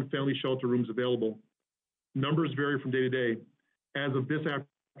 21 family shelter rooms available. Numbers vary from day to day. As of this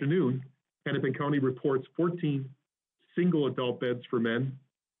afternoon, Hennepin County reports 14 single adult beds for men,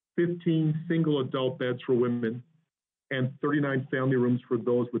 15 single adult beds for women, and 39 family rooms for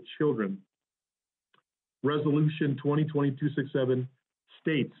those with children. Resolution 2020-267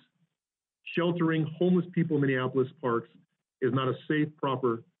 states, sheltering homeless people in Minneapolis parks is not a safe,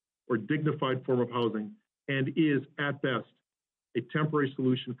 proper, or dignified form of housing and is, at best, a temporary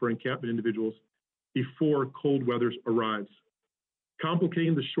solution for encampment individuals before cold weather arrives.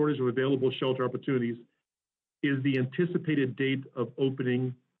 Complicating the shortage of available shelter opportunities is the anticipated date of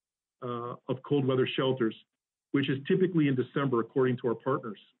opening of cold weather shelters, which is typically in December, according to our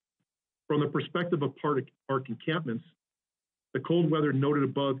partners. From the perspective of park encampments, the cold weather noted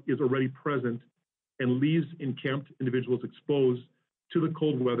above is already present and leaves encamped individuals exposed to the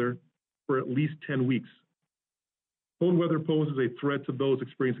cold weather for at least 10 weeks. Cold weather poses a threat to those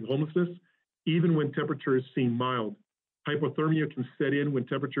experiencing homelessness, even when temperatures seem mild. Hypothermia can set in when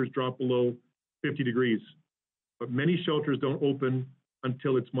temperatures drop below 50 degrees, but many shelters don't open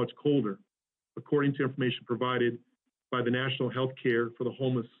until it's much colder, according to information provided by the National Health Care for the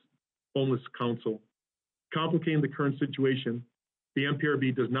Homeless Council. Complicating the current situation, the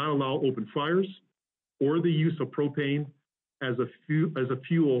NPRB does not allow open fires or the use of propane as a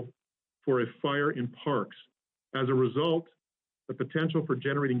fuel for a fire in parks. As a result, the potential for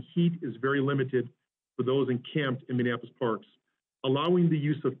generating heat is very limited for those encamped in Minneapolis parks. Allowing the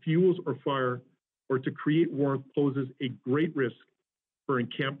use of fuels or fire or to create warmth poses a great risk for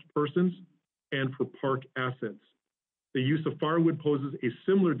encamped persons and for park assets. The use of firewood poses a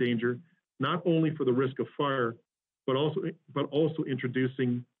similar danger, not only for the risk of fire, but also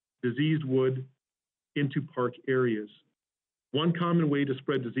introducing diseased wood into park areas. One common way to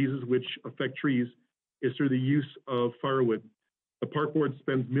spread diseases which affect trees is through the use of firewood. The park board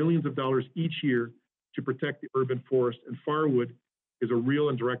spends millions of dollars each year to protect the urban forest, and firewood is a real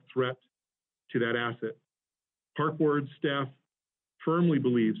and direct threat to that asset. Park board staff firmly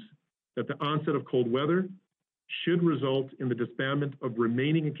believes that the onset of cold weather should result in the disbandment of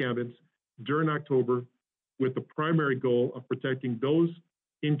remaining encampments during October, with the primary goal of protecting those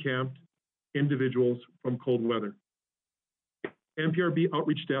encamped individuals from cold weather. NPRB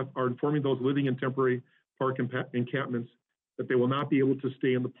outreach staff are informing those living in temporary park encampments that they will not be able to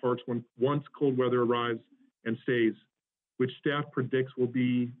stay in the parks once cold weather arrives and stays, which staff predicts will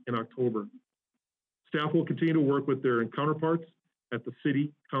be in October. Staff will continue to work with their counterparts at the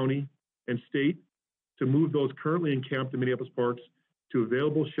city, county, and state to move those currently encamped in Minneapolis parks to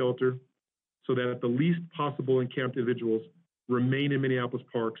available shelter so that the least possible encamped individuals remain in Minneapolis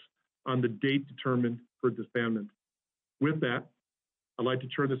parks on the date determined for disbandment. With that, I'd like to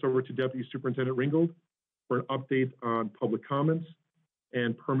turn this over to Deputy Superintendent Ringgold for an update on public comments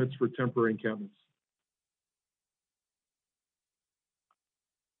and permits for temporary encampments.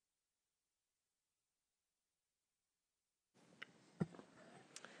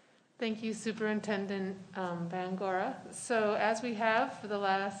 Thank you, Superintendent Bangora. So as we have for the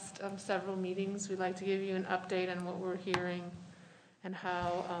last several meetings, we'd like to give you an update on what we're hearing and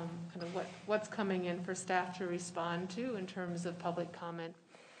how, kind of what's coming in for staff to respond to in terms of public comment.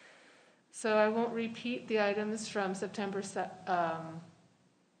 So I won't repeat the items from September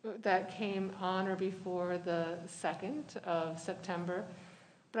that came on or before the 2nd of September,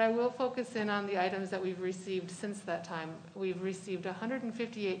 but I will focus in on the items that we've received since that time. We've received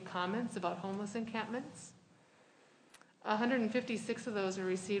 158 comments about homeless encampments. 156 of those were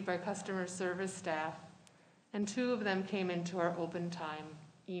received by customer service staff, and 2 of them came into our open time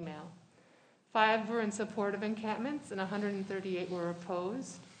email. 5 were in support of encampments, and 138 were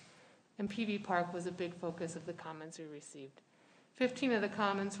opposed. And PV Park was a big focus of the comments we received. 15 of the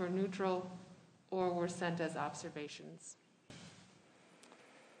comments were neutral or were sent as observations.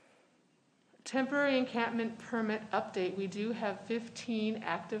 Temporary encampment permit update. We do have 15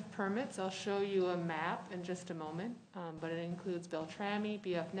 active permits. I'll show you a map in just a moment, but it includes Beltrami,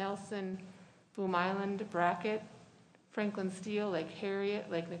 BF Nelson, Boom Island, Brackett, Franklin Steel, Lake Harriet,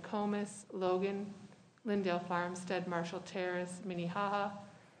 Lake Nokomis, Logan, Lindale Farmstead, Marshall Terrace, Minnehaha,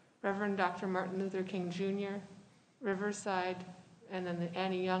 Reverend Dr. Martin Luther King Jr., Riverside, and then the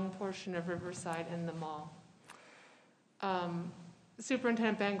Annie Young portion of Riverside and the mall.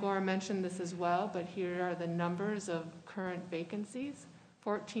 Superintendent Bangora mentioned this as well, but here are the numbers of current vacancies.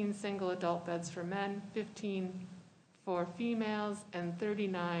 14 single adult beds for men, 15 for females, and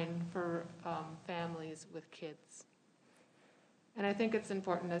 39 for families with kids. And I think it's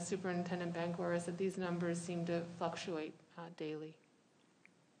important, as Superintendent Bangora said, these numbers seem to fluctuate daily.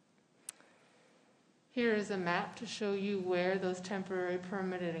 Here is a map to show you where those temporary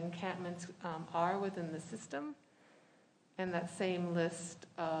permitted encampments are within the system, and that same list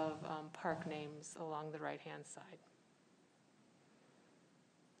of park names along the right-hand side.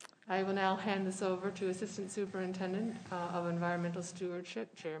 I will now hand this over to Assistant Superintendent of Environmental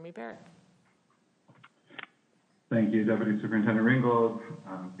Stewardship, Jeremy Barrett. Thank you, Deputy Superintendent Ringgold.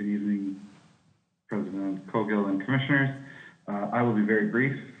 Good evening, President Cogill and Commissioners. I will be very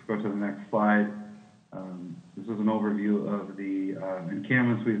brief. Go to the next slide. This is an overview of the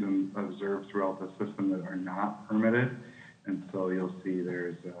encampments we've observed throughout the system that are not permitted. And so you'll see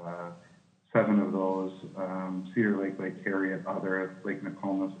there's 7 of those: Cedar Lake, Lake Harriet, other, Lake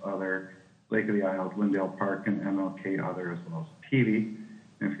Nokomis, other, Lake of the Isles, Lindale Park, and MLK, other, as well as Peavey.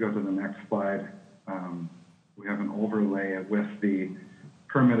 And if you go to the next slide, we have an overlay with the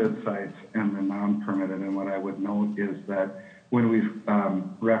permitted sites and the non-permitted. And what I would note is that when we've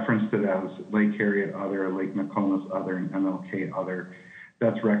referenced it as Lake Harriet, other, Lake Nokomis, other, and MLK, other,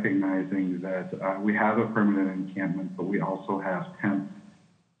 that's recognizing that we have a permanent encampment, but we also have tents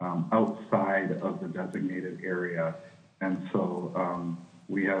outside of the designated area. And so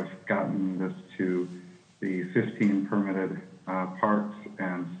we have gotten this to the 15 permitted parks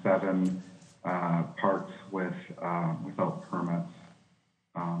and 7 parks without permits.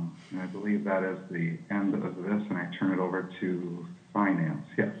 And I believe that is the end of this, and I turn it over to Finance.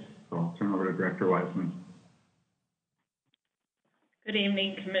 Yes, so I'll turn it over to Director Wiseman. Good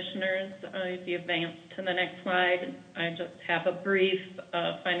evening, Commissioners. If you advance to the next slide, I just have a brief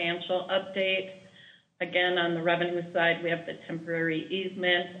financial update. Again, on the revenue side, we have the temporary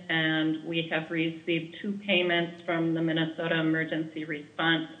easement, and we have received 2 payments from the Minnesota Emergency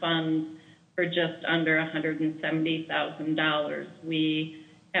Response Funds for just under $170,000. We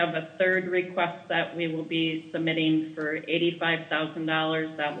have a third request that we will be submitting for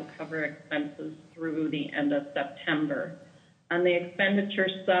 $85,000 that will cover expenses through the end of September. On the expenditure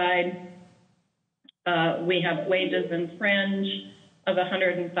side, we have wages and fringe of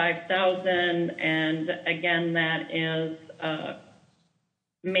 $105,000, and again, that is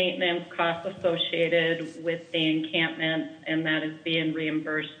maintenance costs associated with the encampments, and that is being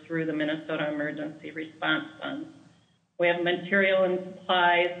reimbursed through the Minnesota Emergency Response Funds. We have material and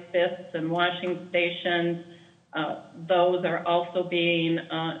supplies, fists and washing stations. Those are also being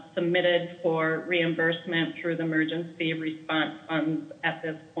submitted for reimbursement through the Emergency Response Funds at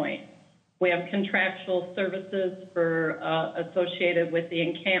this point. We have contractual services for associated with the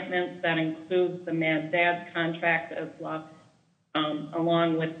encampments. That includes the Mad Dad's contract as well,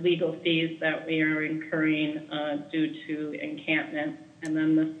 along with legal fees that we are incurring due to encampments, and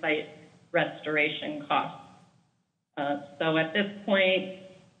then the site restoration costs. So at this point,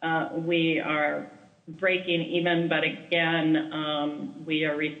 we are breaking even, but again, we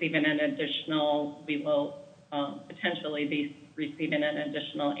are receiving an additional, we will potentially be receiving an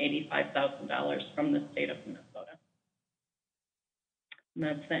additional $85,000 from the state of Minnesota. And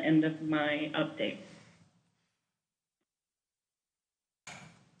that's the end of my update.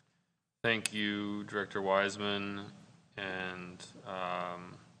 Thank you, Director Wiseman and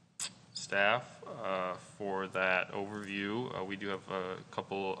staff for that overview. We do have a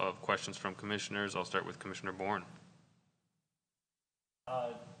couple of questions from commissioners. I'll start with Commissioner Bourne.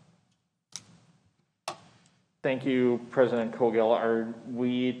 Thank you, President Cogill. Are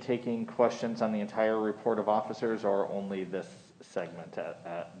we taking questions on the entire report of officers or only this segment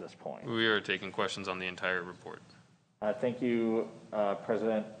at this point? We are taking questions on the entire report. Thank you,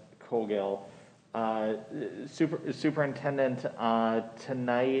 President Cogill. Superintendent,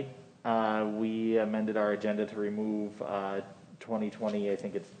 tonight we amended our agenda to remove 2020, I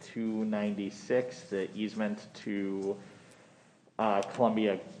think it's 296, the easement to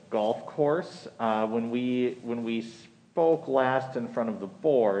Columbia Golf Course. When we spoke last in front of the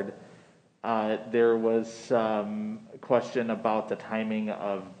board, there was some question about the timing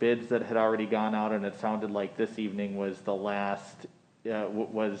of bids that had already gone out, and it sounded like this evening was the last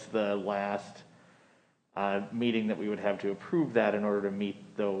meeting that we would have to approve that in order to meet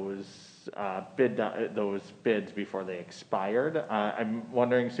those bids before they expired. I'm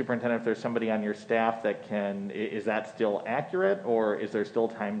wondering, Superintendent, if there's somebody on your staff that can, is that still accurate, or is there still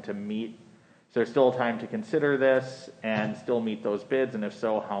time to meet? Is there still time to consider this and still meet those bids? And if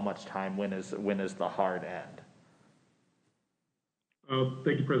so, how much time? When is the hard end?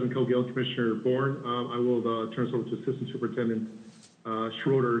 Thank you, President Cogill. Commissioner Bourne, I will turn this over to Assistant Superintendent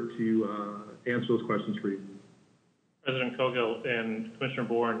Schroeder to answer those questions for you. President Cogill and Commissioner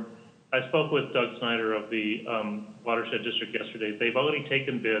Bourne, I spoke with Doug Snyder of the Watershed District yesterday. They've already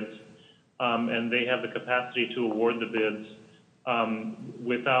taken bids and they have the capacity to award the bids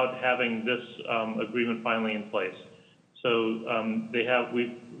without having this agreement finally in place. So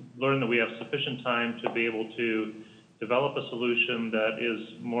we've learned that we have sufficient time to be able to develop a solution that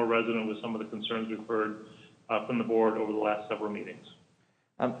is more resonant with some of the concerns we've heard from the board over the last several meetings.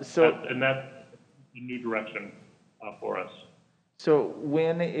 And that's a new direction for us. So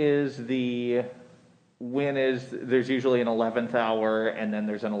there's usually an 11th hour and then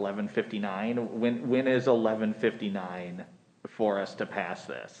there's an 11:59. When is 11:59 for us to pass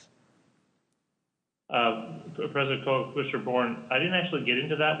this? President Cole, Commissioner Bourne, I didn't actually get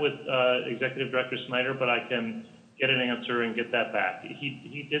into that with Executive Director Snyder, but I can get an answer and get that back.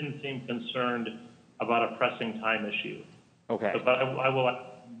 He didn't seem concerned about a pressing time issue. Okay. But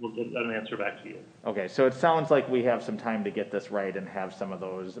we'll get an answer back to you. Okay, so it sounds like we have some time to get this right and have some of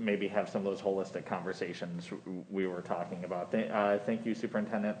those holistic conversations we were talking about. Thank you,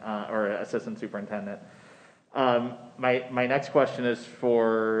 Superintendent, or Assistant Superintendent. My next question is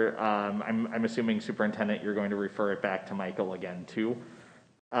for, I'm assuming Superintendent, you're going to refer it back to Michael again too.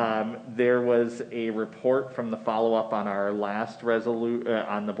 There was a report from the follow-up on our last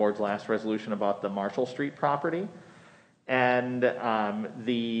on the board's last resolution about the Marshall Street property. And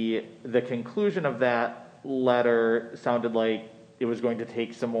the conclusion of that letter sounded like it was going to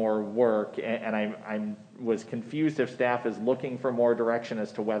take some more work, and I was confused if staff is looking for more direction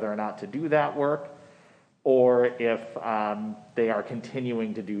as to whether or not to do that work, or if they are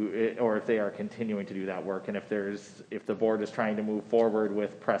continuing to do it, or if they are continuing to do that work, and if the board is trying to move forward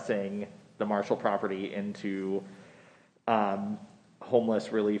with pressing the Marshall property into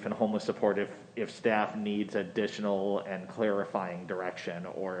homeless relief and homeless support, if staff needs additional and clarifying direction,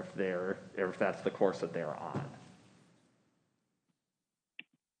 or if that's the course that they're on.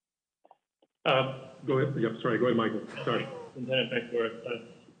 Go ahead. Yep. Sorry. Go ahead, Michael. Sorry.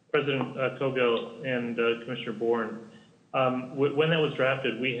 President Cogill and Commissioner Bourne, when that was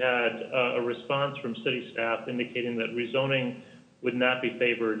drafted, we had a response from city staff indicating that rezoning would not be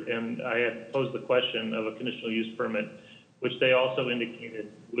favored, and I had posed the question of a conditional use permit, which they also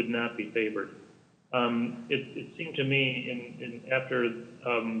indicated would not be favored. It seemed to me, after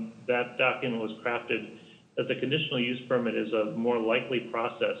that document was crafted, that the conditional use permit is a more likely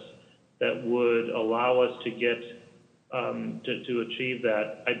process that would allow us to get to achieve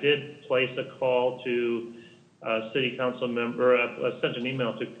that. I did place a call to city council member, I sent an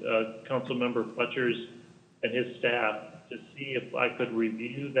email to council member Fletcher's and his staff to see if I could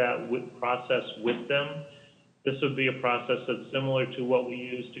review that process with them. This would be a process that's similar to what we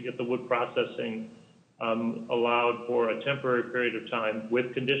use to get the wood processing allowed for a temporary period of time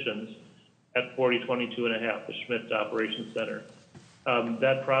with conditions at 4022.5, the Schmidt Operations Center.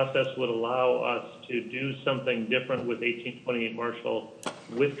 That process would allow us to do something different with 1828 Marshall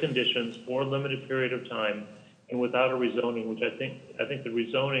with conditions for a limited period of time and without a rezoning, which I think the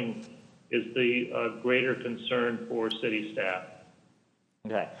rezoning is the greater concern for city staff.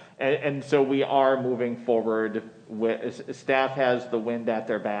 Okay, and so we are moving forward with, staff has the wind at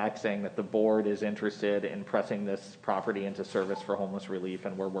their back saying that the board is interested in pressing this property into service for homeless relief,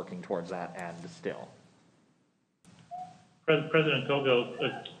 and we're working towards that end still. President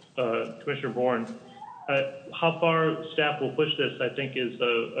Cogill, Commissioner Bourne, how far staff will push this, I think, is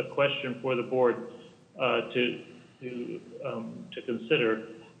a question for the board to consider.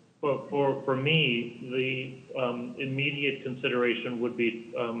 For me, the immediate consideration would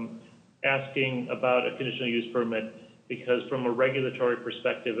be asking about a conditional use permit, because from a regulatory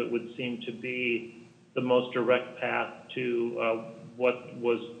perspective, it would seem to be the most direct path to what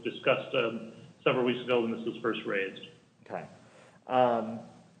was discussed several weeks ago when this was first raised. Okay.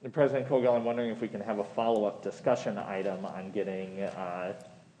 President Cogill, I'm wondering if we can have a follow-up discussion item on getting at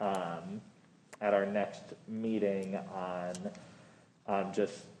our next meeting on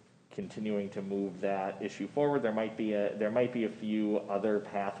just continuing to move that issue forward. There might be a few other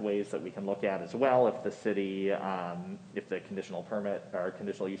pathways that we can look at as well if the city, if the conditional permit or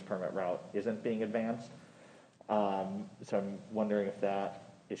conditional use permit route isn't being advanced. So I'm wondering if that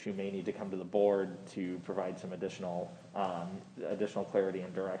issue may need to come to the board to provide some additional clarity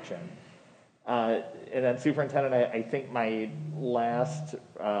and direction. And then Superintendent, I think my last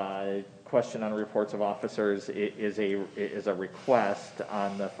question on reports of officers is a request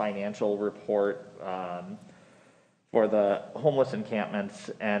on the financial report for the homeless encampments,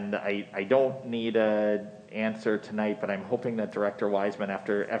 and I don't need an answer tonight, but I'm hoping that Director Wiseman,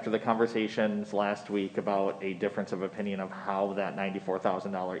 after the conversations last week about a difference of opinion of how that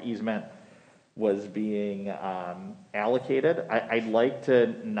 $94,000 easement was being allocated, I'd like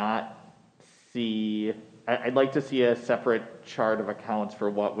to not see I'd like to see a separate chart of accounts for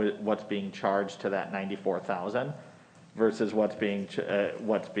what's being charged to that 94,000 versus what's being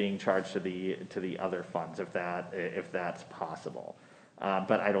charged to the other funds, if that's possible.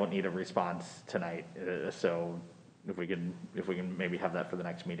 But I don't need a response tonight. So if we can maybe have that for the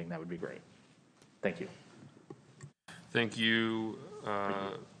next meeting, that would be great. Thank you. Thank you,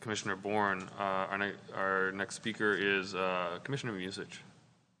 Commissioner Bourne. Our next speaker is Commissioner Musich.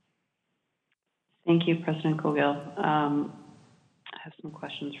 Thank you, President Cogill. I have some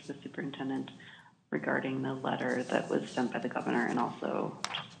questions for the superintendent regarding the letter that was sent by the governor, and also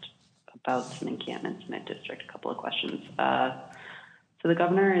just about some encampments in my district. A couple of questions. So the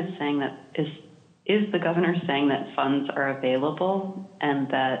governor is saying that is the governor saying that funds are available and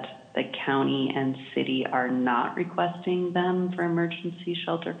that the county and city are not requesting them for emergency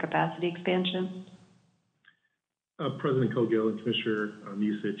shelter capacity expansion? President Cogill and Commissioner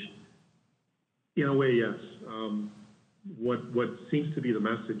Musich, in a way, yes. What seems to be the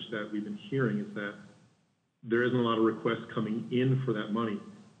message that we've been hearing is that there isn't a lot of requests coming in for that money.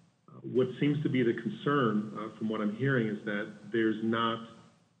 What seems to be the concern, from what I'm hearing, is that there's not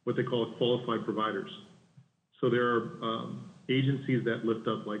what they call qualified providers. So there are agencies that lift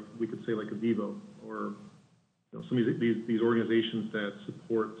up, like we could say, like a Vivo, or some of these organizations that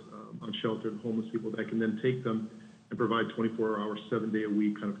support unsheltered homeless people that can then take them and provide 24-hour,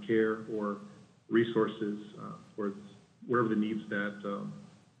 7-day-a-week kind of care or resources for wherever the needs that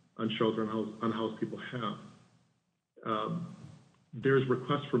unsheltered and unhoused people have. There's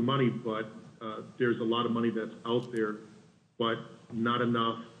requests for money, but there's a lot of money that's out there, but not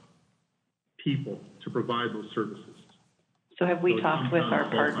enough people to provide those services. So have we talked with our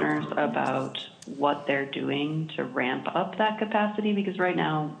partners about what they're doing to ramp up that capacity? Because right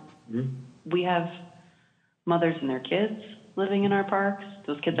now we have mothers and their kids living in our parks.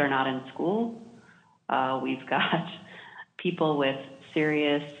 Those kids are not in school. We've got people with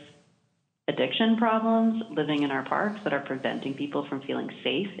serious addiction problems living in our parks that are preventing people from feeling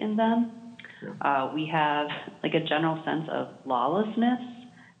safe in them. We have like a general sense of lawlessness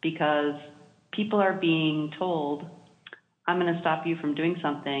because people are being told, I'm going to stop you from doing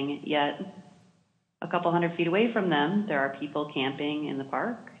something, yet a couple hundred feet away from them, there are people camping in the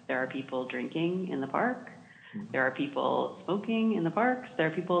park. There are people drinking in the park. There are people smoking in the parks. There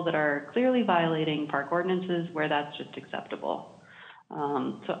are people that are clearly violating park ordinances where that's just acceptable.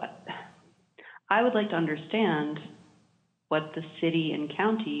 So I would like to understand what the city and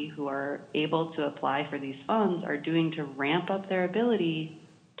county who are able to apply for these funds are doing to ramp up their ability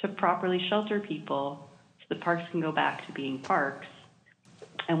to properly shelter people so the parks can go back to being parks.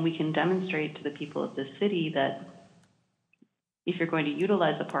 And we can demonstrate to the people of the city that if you're going to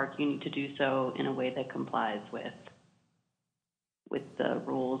utilize a park, you need to do so in a way that complies with the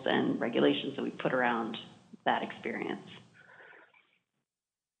rules and regulations that we put around that experience.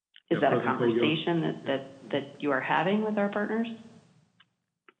 Is that a conversation that you are having with our partners?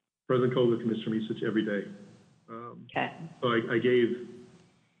 President Cogill, Commissioner Musich, every day. Okay. So I gave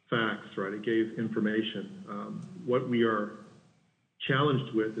facts, right? I gave information. What we are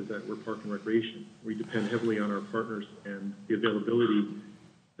challenged with is that we're park and recreation. We depend heavily on our partners and the availability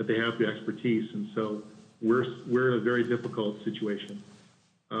that they have, the expertise, and so we're in a very difficult situation.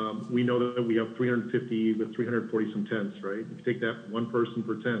 We know that we have 350 with 340 some tents, right? If you take that one person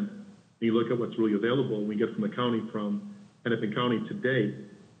per tent, and you look at what's really available, and we get from the county, from Hennepin County today,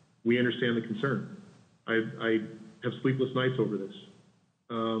 we understand the concern. I have sleepless nights over this.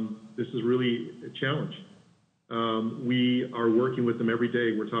 This is really a challenge. We are working with them every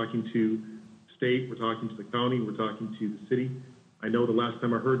day. We're talking to state, we're talking to the county, we're talking to the city. I know the last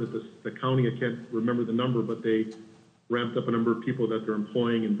time I heard that the county, I can't remember the number, but they ramped up a number of people that they're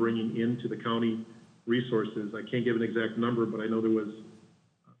employing and bringing into the county resources. I can't give an exact number, but I know there was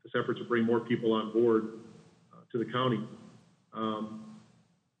this effort to bring more people on board to the county.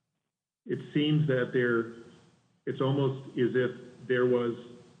 It seems that it's almost as if there was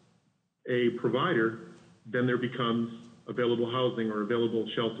a provider, then there becomes available housing or available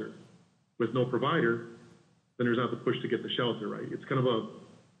shelter. With no provider, then there's not the push to get the shelter, right? It's kind of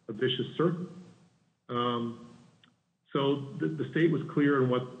a vicious circle. So the state was clear on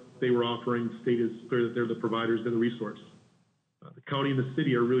what they were offering. The state is clear that they're the providers, they're the resource. The county and the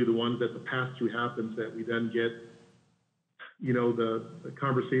city are really the ones that the pass-through happens, that we then get, the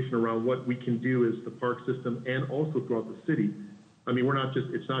conversation around what we can do as the park system and also throughout the city. I mean,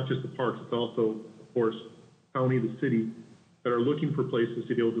 it's not just the parks, it's also, of course, county, the city, that are looking for places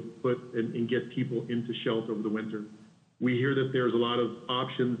to be able to put and get people into shelter over the winter. We hear that there's a lot of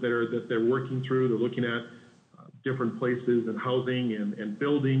options that they're working through. They're looking at different places and housing and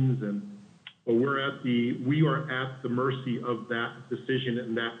buildings and but we are at the mercy of that decision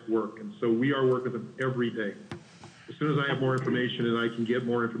and that work. And so we are working with them every day. As soon as I have more information and I can get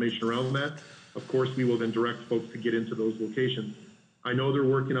more information around that, of course, we will then direct folks to get into those locations. I know they're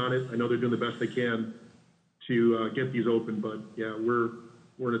working on it. I know they're doing the best they can to get these open, but yeah, we're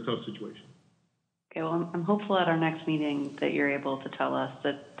in a tough situation. Okay, well, I'm hopeful at our next meeting that you're able to tell us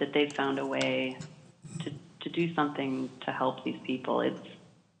that they've found a way to do something to help these people.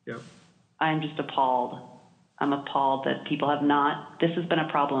 I'm just appalled. I'm appalled that people have not, this has been a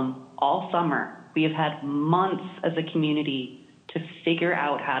problem all summer. We have had months as a community to figure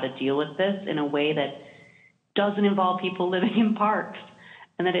out how to deal with this in a way that doesn't involve people living in parks,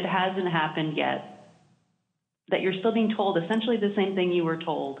 and that it hasn't happened yet. That you're still being told essentially the same thing you were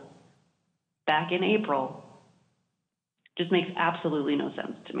told back in April just makes absolutely no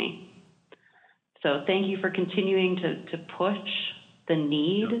sense to me. So thank you for continuing to push the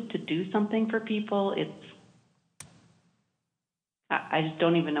need to do something for people. I just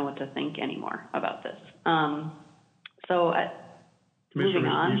don't even know what to think anymore about this. Moving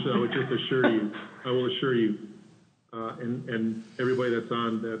on. Commissioner, I would just assure you, and everybody that's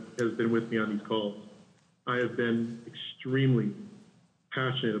on that has been with me on these calls, I have been extremely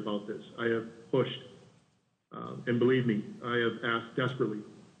passionate about this. I have pushed, and believe me, I have asked desperately.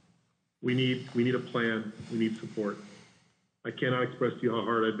 We need a plan. We need support. I cannot express to you how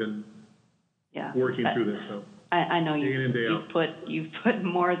hard I've been working through this. So I know you've put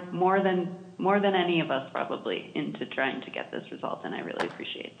more than any of us probably into trying to get this result, and I really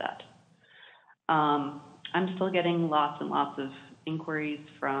appreciate that. I'm still getting lots and lots of inquiries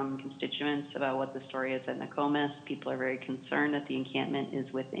from constituents about what the story is at Nokomis. People are very concerned that the encampment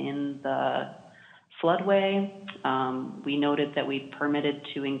is within the floodway. We noted that we permitted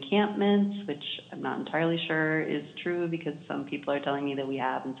 2 encampments, which I'm not entirely sure is true because some people are telling me that we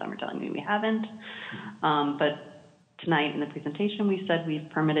have and some are telling me we haven't. But tonight in the presentation, we said we've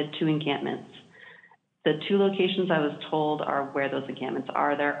permitted 2 encampments. The 2 locations I was told are where those encampments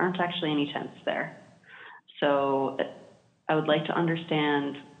are. There aren't actually any tents there. So I would like to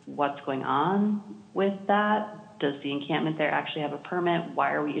understand what's going on with that. Does the encampment there actually have a permit?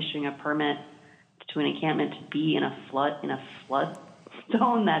 Why are we issuing a permit to an encampment to be in a flood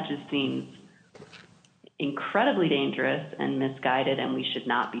zone? That just seems incredibly dangerous and misguided, and we should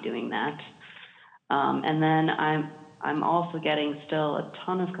not be doing that. And then I'm also getting still a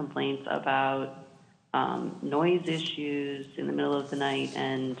ton of complaints about noise issues in the middle of the night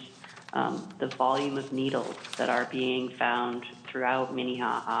and the volume of needles that are being found throughout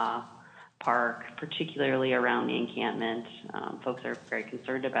Minnehaha Park, particularly around the encampment. Folks are very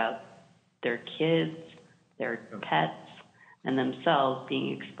concerned about their kids, their pets, and themselves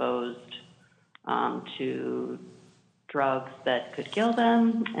being exposed to drugs that could kill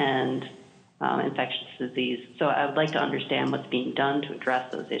them and infectious disease. So I would like to understand what's being done to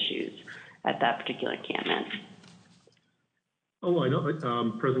address those issues at that particular encampment. Oh, I know.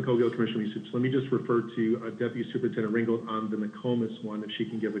 President Cogill, Commissioner Misic, let me just refer to Deputy Superintendent Ringgold on the Nokomis one, if she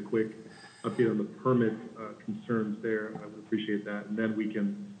can give a quick update on the permit concerns there. I would appreciate that. And then we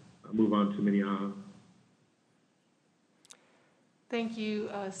can move on to Minnehaha. Thank you,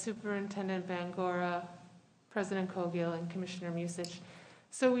 Superintendent Bangora, President Cogill, and Commissioner Misic.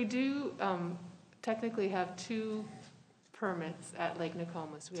 So we do technically have 2 permits at Lake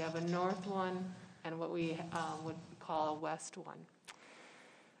Nokomis. We have a north one and what we would call a west one.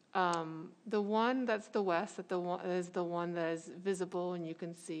 The one that's the west, is the one that is visible and you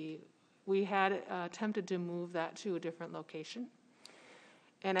can see. We had attempted to move that to a different location.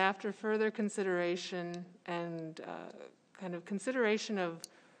 And after further consideration and kind of consideration of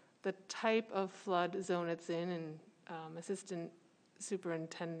the type of flood zone it's in, and Assistant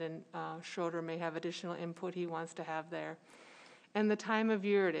Superintendent Schroeder may have additional input he wants to have there, and the time of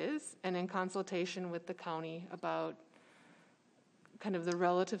year it is, and in consultation with the county about kind of the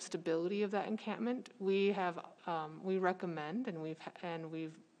relative stability of that encampment, we recommend and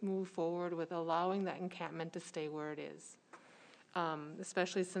we've moved forward with allowing that encampment to stay where it is.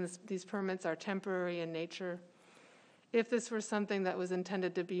 Especially since these permits are temporary in nature. If this were something that was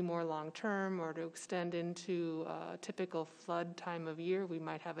intended to be more long-term or to extend into a typical flood time of year, we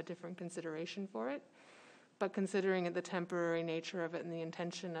might have a different consideration for it. But considering the temporary nature of it and the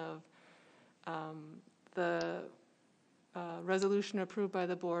intention of the resolution approved by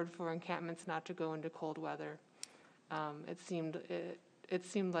the board for encampments not to go into cold weather, it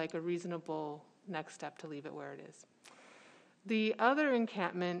seemed like a reasonable next step to leave it where it is. The other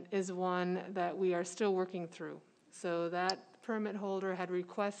encampment is one that we are still working through. So that permit holder had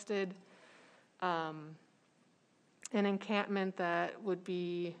requested an encampment that would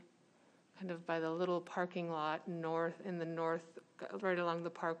be kind of by the little parking lot north, right along the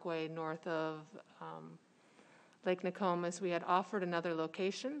parkway north of Lake Nokomis. We had offered another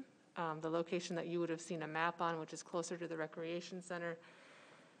location, the location that you would have seen a map on, which is closer to the recreation center.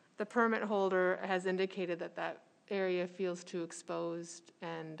 The permit holder has indicated that that area feels too exposed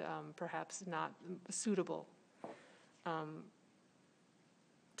and perhaps not suitable.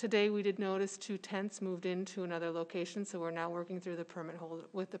 Today we did notice 2 tents moved into another location, so we're now working through the permit holder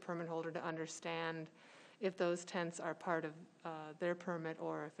with the permit holder to understand if those tents are part of their permit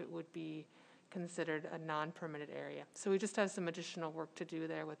or if it would be considered a non-permitted area. So we just have some additional work to do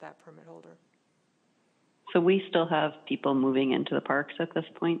there with that permit holder. So we still have people moving into the parks at this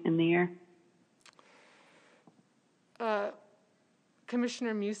point in the year?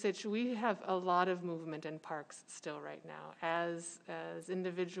 Commissioner Musich, we have a lot of movement in parks still right now. As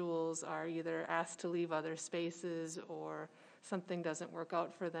individuals are either asked to leave other spaces or something doesn't work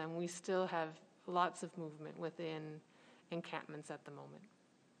out for them, we still have lots of movement within encampments at the moment.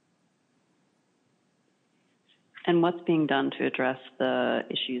 And what's being done to address the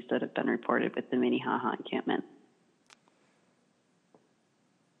issues that have been reported with the Minnehaha encampment?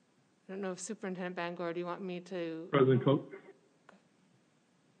 I don't know if Superintendent Bangor, do you want me to? President Koch?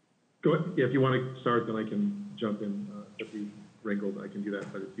 Go ahead. Yeah, if you want to start, then I can jump in. If we wrinkled, I can do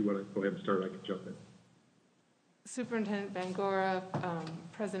that. But if you want to go ahead and start, I can jump in. Superintendent Bangora,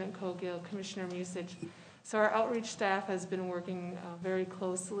 President Cogill, Commissioner Musich. So our outreach staff has been working very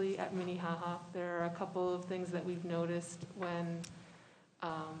closely at Minnehaha. There are a couple of things that we've noticed when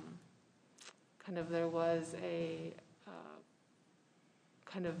there was a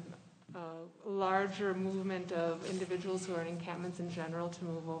larger movement of individuals who are in encampments in general to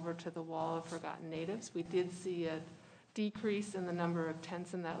move over to the Wall of Forgotten Natives. We did see a decrease in the number of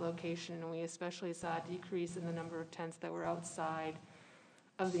tents in that location, and we especially saw a decrease in the number of tents that were outside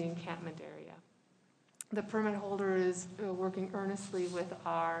of the encampment area. The permit holder is working earnestly with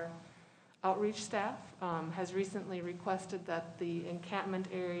our outreach staff, has recently requested that the encampment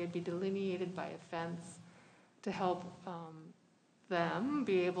area be delineated by a fence to help them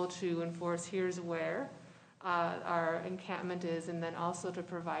be able to enforce here's where our encampment is, and then also to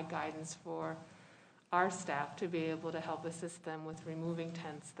provide guidance for our staff to be able to help assist them with removing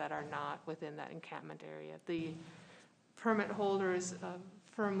tents that are not within that encampment area. The permit holder is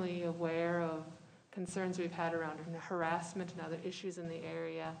firmly aware of concerns we've had around harassment and other issues in the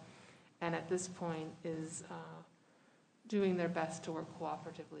area, and at this point is doing their best to work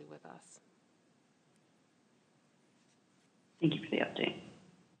cooperatively with us. Thank you for the update.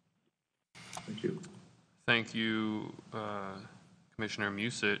 Thank you. Thank you, Commissioner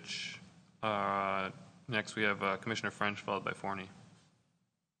Musich. Next, we have Commissioner French, followed by Forney.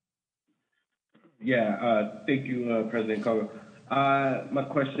 Yeah, thank you, President Kogo. My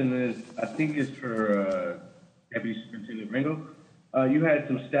question is, I think it's for Deputy Superintendent Ringo. You had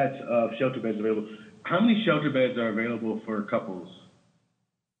some stats of shelter beds available. How many shelter beds are available for couples,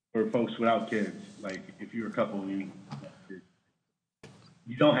 for folks without kids? Like, if you're a couple and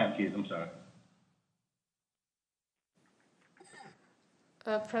you don't have kids, I'm sorry.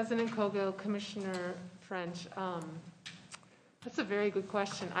 President Cogill, Commissioner French, that's a very good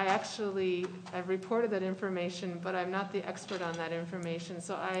question. I've reported that information, but I'm not the expert on that information.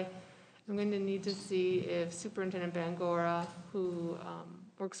 So I'm going to need to see if Superintendent Bangora, who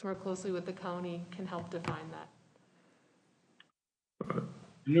works more closely with the county, can help define that.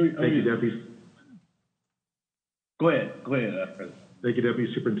 Thank you, Deputy. Go ahead, President. Thank you,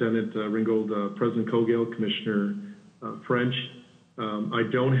 Deputy Superintendent Ringgold, President Cogill, Commissioner French. I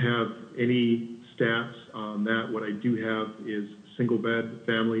don't have any stats on that. What I do have is single bed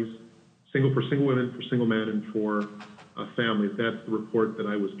families, single women, for single men, and for families. That's the report that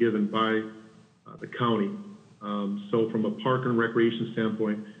I was given by the county. So from a park and recreation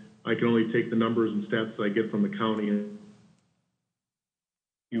standpoint, I can only take the numbers and stats that I get from the county.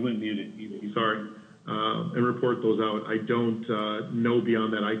 You wouldn't mute it. Sorry. And report those out. I don't know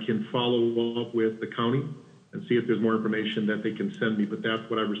beyond that. I can follow up with the county and see if there's more information that they can send me, but that's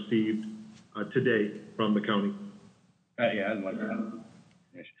what I received today from the county. Yeah, I'd like that.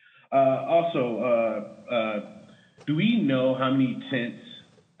 Also, do we know how many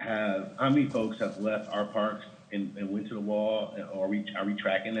folks have left our parks and went to the wall? Or are we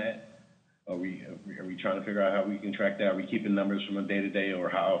tracking that? Are we trying to figure out how we can track that? Are we keeping numbers from a day to day, or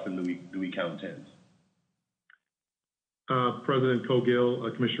how often do we count tents? President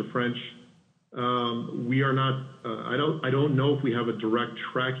Cogill, Commissioner French, we are not. I don't know if we have a direct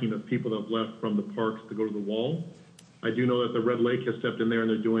tracking of people that have left from the parks to go to the wall. I do know that the Red Lake has stepped in there and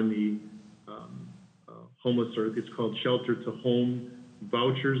they're doing the homeless, or it's called shelter to home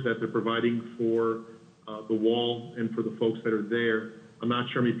vouchers that they're providing for the wall and for the folks that are there. I'm not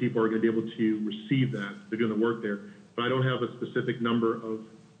sure how many people are going to be able to receive that. They're doing the work there, but I don't have a specific number of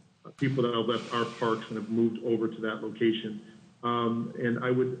people that have left our parks and have moved over to that location. And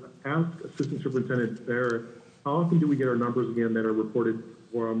I would ask Assistant Superintendent Barrett, how often do we get our numbers again that are reported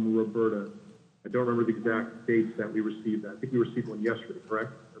from Roberta? I don't remember the exact dates that we received that. I think we received one yesterday,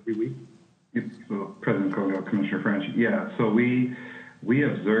 correct? Every week? So President Kogel, Commissioner French, yeah. So we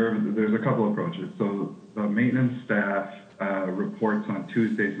observe, there's a couple approaches. So the maintenance staff reports on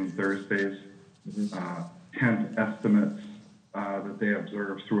Tuesdays and Thursdays, tent estimates that they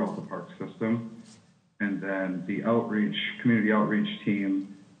observe throughout the park system. And then the community outreach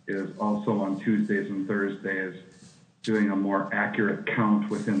team is also on Tuesdays and Thursdays doing a more accurate count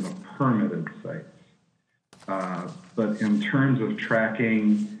within the permitted sites. But in terms of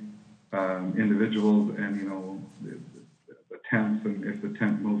tracking individuals and, the tents, and if the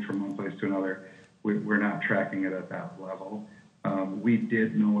tent moves from one place to another, we're not tracking it at that level. We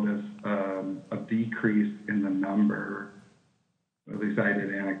did notice a decrease in the number, at least I did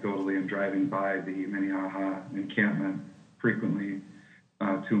anecdotally, in driving by the Minneapolis encampment frequently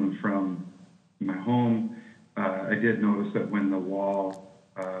to and from my home. I did notice that when the wall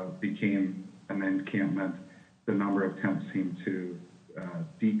became an encampment, the number of tents seemed to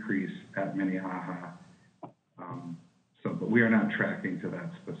decrease at Minneapolis. But we are not tracking to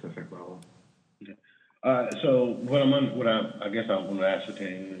that specific level. Okay. So what I guess I want to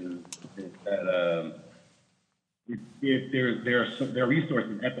ascertain is that if there are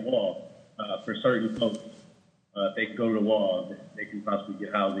resources at the wall for certain folks, if they can go to the wall, they can possibly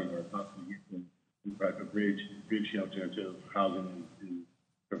get housing or possibly get some like a bridge shelter until housing is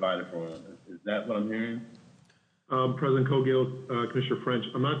provided for them. Is that what I'm hearing? President Kogel, Commissioner French,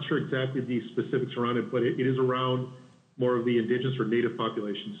 I'm not sure exactly the specifics around it, but it is around more of the indigenous or native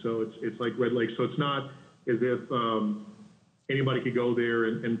population. So it's like Red Lake. So it's not as if anybody could go there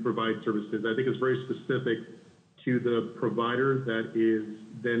and provide services. I think it's very specific to the provider that is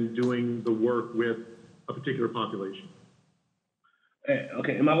then doing the work with a particular population.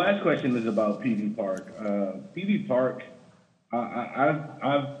 Okay, and my last question is about PV Park. PV Park,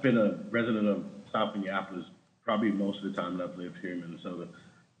 I've been a resident of South Minneapolis probably most of the time that I've lived here in Minnesota.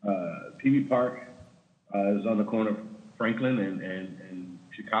 PV Park is on the corner of Franklin and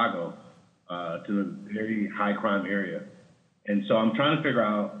Chicago, to a very high crime area. And so I'm trying to figure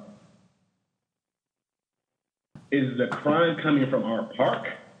out, is the crime coming from our park,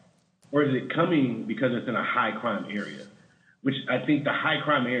 or is it coming because it's in a high crime area? Which I think the high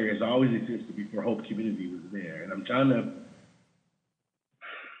crime area has always existed before Hope Community was there. And I'm trying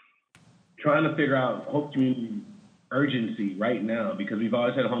to figure out Hope Community urgency right now, because we've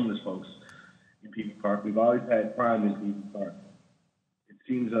always had homeless folks in PV Park. We've always had crime in PV Park. It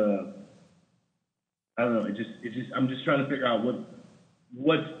seems, I don't know, I'm just trying to figure out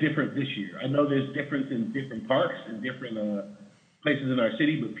what's different this year. I know there's difference in different parks and different places in our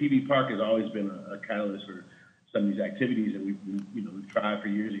city, but PV Park has always been a catalyst for some of these activities, and we've tried for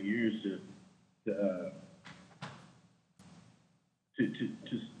years and years to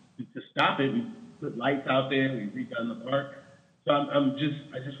stop it. We put lights out there, we redone the park. So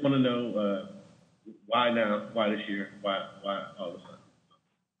I just want to know why now, why this year, why all of a sudden.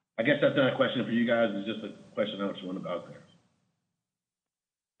 I guess that's not a question for you guys. It's just a question I just want about there.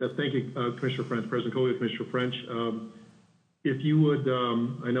 Yes, thank you, Commissioner French, President Coley, Commissioner French. If you would,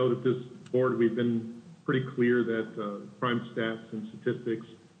 I know that this board, we've been pretty clear that crime stats and statistics,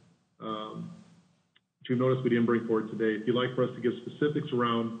 which you noticed we didn't bring forward today. If you'd like for us to give specifics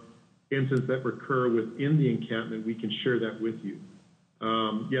around incidents that recur within the encampment, we can share that with you.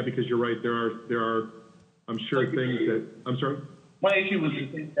 Yeah, because you're right, there are, I'm sure things that, I'm sorry? My issue was the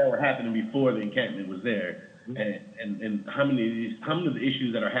things that were happening before the encampment was there, and how many of the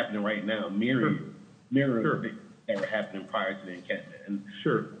issues that are happening right now mirror the things that were happening prior to the encampment. And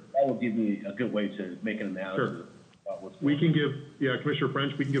that will give me a good way to make an analysis about what's going on. We can give, Commissioner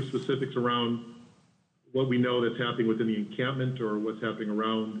French, we can give specifics around what we know that's happening within the encampment or what's happening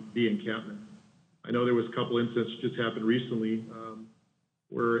around the encampment. I know there was a couple incidents just happened recently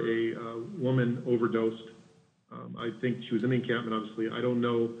where a woman overdosed. I think she was in the encampment, obviously. I don't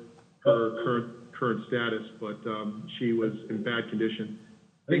know her current status, but she was in bad condition.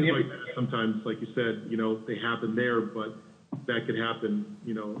 Things like that sometimes, like you said, they happen there, but that could happen,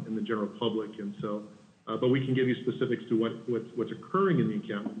 in the general public. And so, but we can give you specifics to what's occurring in the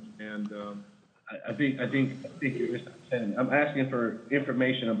encampment. And I think you're misunderstanding. I'm asking for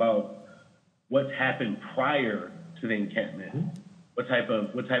information about what's happened prior to the encampment. What type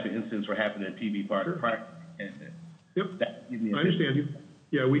of incidents were happening in PV Park prior to the encampment? Yep, I understand you.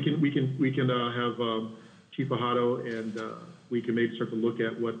 Yeah, we can have Chief Ahato, and we can maybe start to look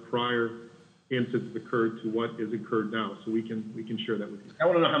at what prior incidents occurred to what is occurred now. So we can share that with you. I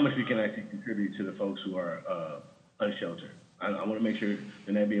want to know how much we can actually contribute to the folks who are unsheltered. I want to make sure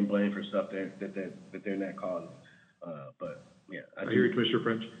they're not being blamed for stuff that they're not causing. But yeah, I hear you, Commissioner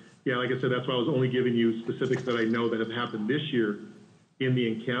French. Yeah, like I said, that's why I was only giving you specifics that I know that have happened this year in the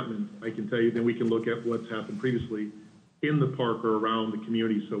encampment. I can tell you, then we can look at what's happened previously in the park or around the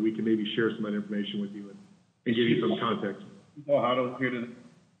community, so we can maybe share some of that information with you and give you some context. Chief Ahato here today?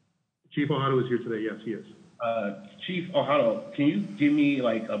 Chief Ahato is here today, yes, he is. Chief Ahato, can you give me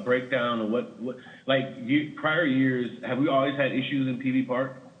like a breakdown of what like prior years, have we always had issues in PV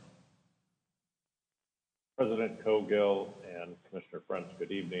Park? President Cogill and Commissioner French,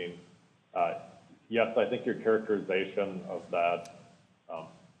 good evening. Yes, I think your characterization of that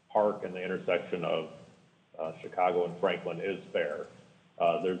park and the intersection of Chicago and Franklin is fair.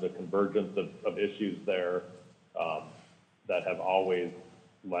 There's a convergence of issues there that have always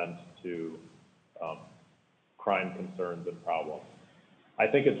lent to crime concerns and problems. I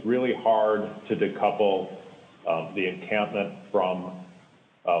think it's really hard to decouple the encampment from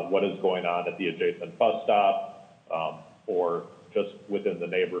what is going on at the adjacent bus stop or just within the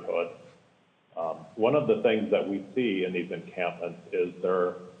neighborhood. One of the things that we see in these encampments is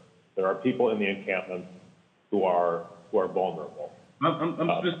there are people in the encampments who are vulnerable. I'm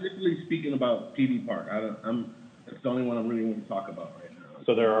specifically speaking about PV Park. That's the only one I really want to talk about right now.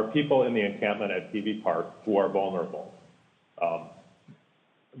 So there are people in the encampment at PV Park who are vulnerable.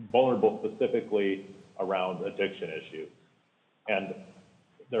 Vulnerable specifically around addiction issues. And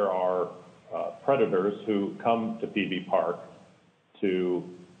there are predators who come to PV Park to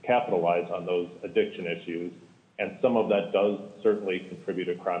capitalize on those addiction issues, and some of that does certainly contribute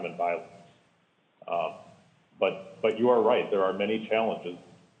to crime and violence. But you are right, there are many challenges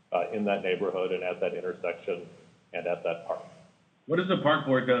in that neighborhood and at that intersection and at that park. What has the park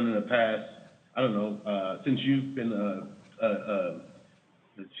board done in the past, I don't know, since you've been the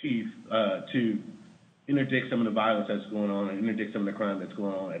chief, to interdict some of the violence that's going on and interdict some of the crime that's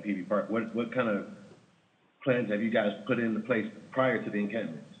going on at PV Park? What kind of plans have you guys put into place prior to the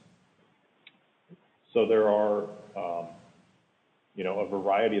encampments? So there are, a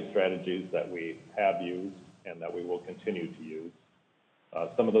variety of strategies that we have used and that we will continue to use.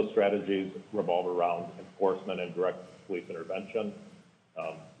 Some of those strategies revolve around enforcement and direct police intervention.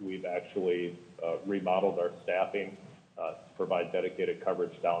 We've actually remodeled our staffing to provide dedicated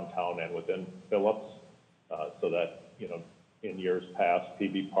coverage downtown and within Phillips, so that, in years past,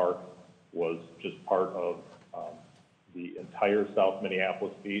 PV Park was just part of the entire South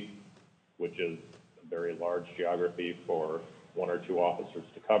Minneapolis beat, which is a very large geography for one or two officers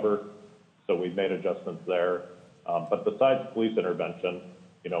to cover. So we've made adjustments there. But besides police intervention,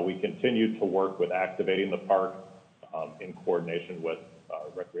 we continue to work with activating the park in coordination with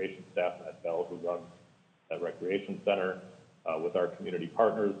recreation staff at Bell, who runs that recreation center, with our community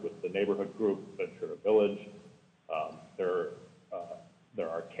partners, with the neighborhood group, Ventura Village. There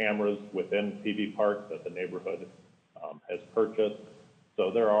are cameras within PV Park that the neighborhood has purchased.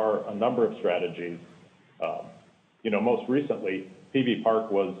 So there are a number of strategies. Most recently, PV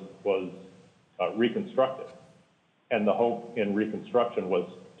Park was reconstructed. And the hope in reconstruction was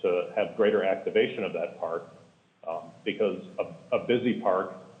to have greater activation of that park, because a busy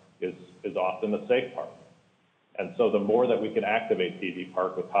park is often a safe park. And so the more that we can activate PV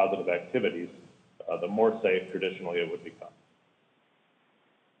Park with positive activities, the more safe traditionally it would become.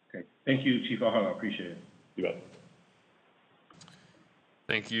 Okay, thank you, Chief Ahato, I appreciate it. You bet.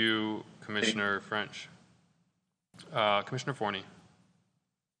 Thank you, Commissioner French. Commissioner Forney.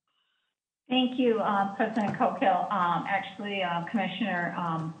 Thank you, President Cogill. Actually,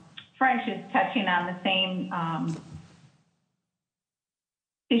 Commissioner French is touching on the same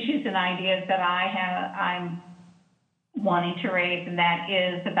issues and ideas that I'm wanting to raise, and that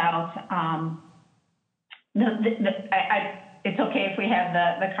is about it's okay if we have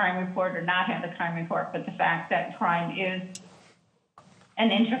the crime report or not have the crime report, but the fact that crime is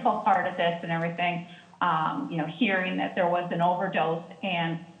an integral part of this and everything, hearing that there was an overdose,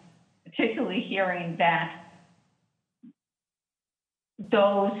 and particularly hearing that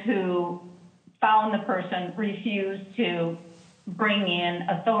those who found the person refused to bring in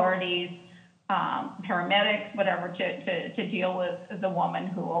authorities, paramedics, whatever, to deal with the woman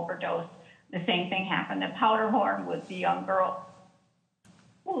who overdosed. The same thing happened at Powderhorn with the young girl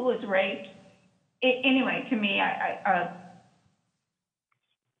who was raped. Anyway, to me,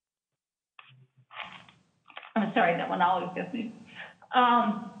 I'm sorry, that one always gets me.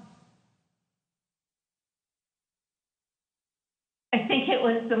 I think it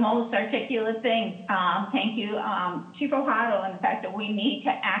was the most articulate thing. Thank you, Chief Ohado, and the fact that we need to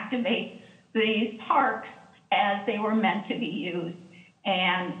activate these parks as they were meant to be used.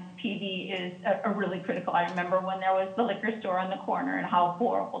 And PD is a really critical. I remember when there was the liquor store on the corner and how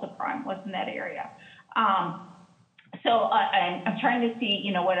horrible the crime was in that area. So I'm trying to see,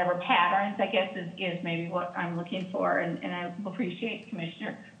 you know, whatever patterns, I guess, is maybe what I'm looking for, and I appreciate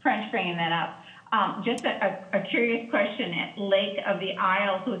Commissioner French bringing that up. Just a curious question. At Lake of the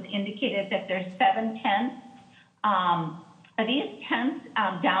Isles was indicated that there's 7 tents. Are these tents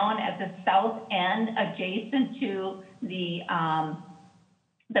down at the south end adjacent to the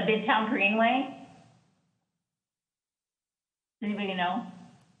Midtown Greenway? Does anybody know?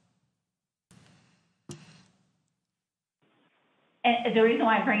 And the reason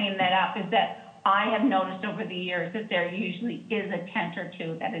why I'm bringing that up is that I have noticed over the years that there usually is a tent or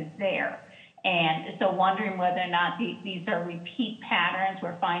two that is there. And so wondering whether or not these are repeat patterns.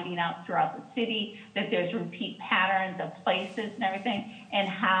 We're finding out throughout the city that there's repeat patterns of places and everything, and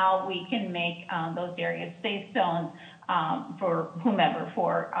how we can make those areas safe zones for whomever,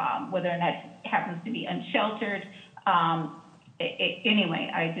 for whether or not it happens to be unsheltered.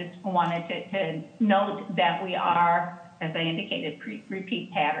 Anyway, I just wanted to note that we are, as I indicated,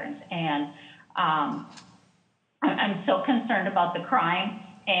 repeat patterns. And I'm so concerned about the crime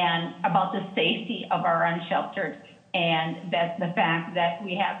and about the safety of our unsheltered, and that the fact that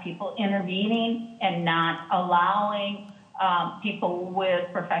we have people intervening and not allowing people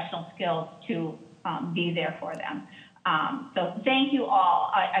with professional skills to be there for them. So thank you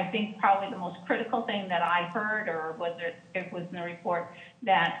all. I think probably the most critical thing that I heard, or was it was in the report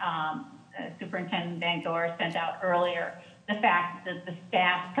that Superintendent Bangor sent out earlier, the fact that the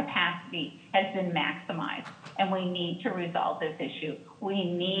staff capacity has been maximized, and we need to resolve this issue. We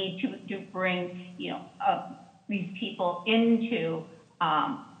need to bring, you know, these people into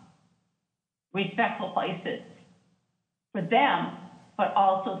respectful places for them, but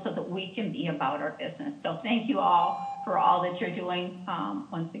also so that we can be about our business. So thank you all for all that you're doing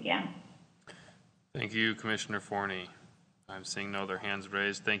once again. Thank you, Commissioner Forney. I'm seeing no other hands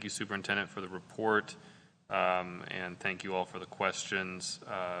raised. Thank you, Superintendent, for the report. And thank you all for the questions.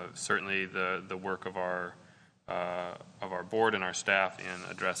 Certainly the work of our board and our staff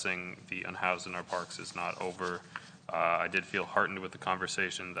in addressing the unhoused in our parks is not over. I did feel heartened with the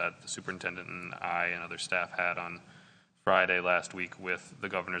conversation that the superintendent and I and other staff had on Friday last week with the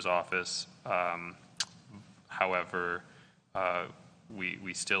governor's office. However,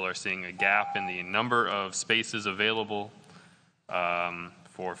 we still are seeing a gap in the number of spaces available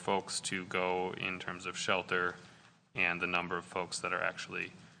for folks to go in terms of shelter, and the number of folks that are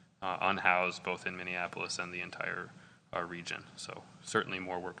actually unhoused, both in Minneapolis and the entire region. So certainly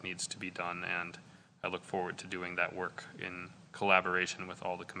more work needs to be done, and I look forward to doing that work in collaboration with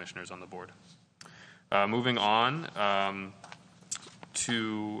all the commissioners on the board. Moving on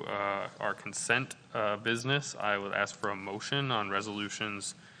to our consent business, I would ask for a motion on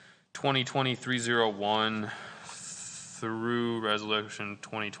resolutions 2020-301 through resolution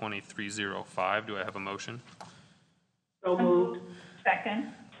 2020-305. Do I have a motion? So moved.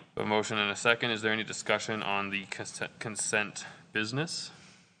 Second. A motion and a second. Is there any discussion on the consent business?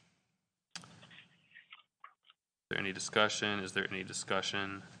 Is there any discussion? Is there any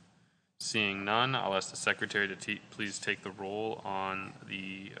discussion? Seeing none, I'll ask the secretary to please take the roll on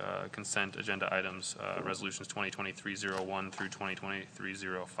the consent agenda items, resolutions 2020-301 through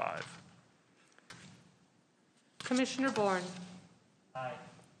 2020-305. Commissioner Bourne. Aye.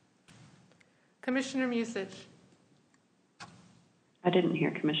 Commissioner Musich. I didn't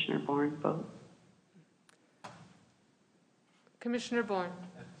hear Commissioner Bourne vote. Commissioner Bourne.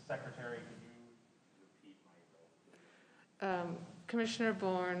 Secretary, could you repeat my vote? Commissioner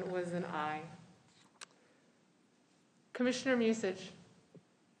Bourne was an aye. Commissioner Musich.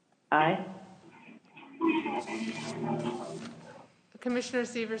 Aye. Commissioner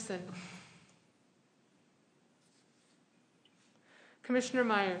Severson. Commissioner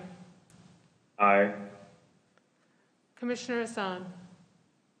Meyer. Aye. Commissioner Hassan.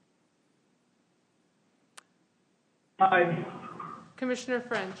 Aye. Commissioner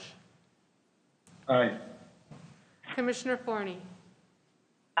French. Aye. Commissioner Forney.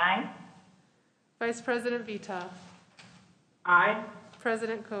 Aye. Vice President Vita. Aye.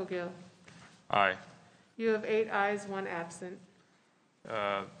 President Cogill. Aye. You have 8 ayes, 1 absent.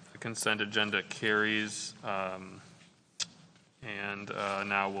 The consent agenda carries. And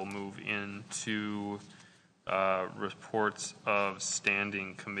now we'll move into reports of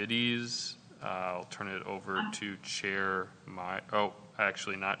standing committees. I'll turn it over to Chair Meyer. Oh,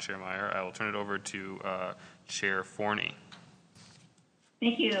 actually not Chair Meyer. I will turn it over to Chair Forney.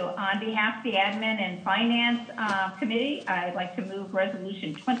 Thank you. On behalf of the Admin and Finance Committee, I'd like to move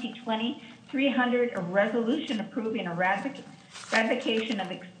Resolution 2020-300, a resolution approving a ratification of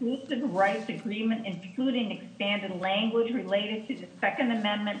exclusive rights agreement, including expanded language related to the Second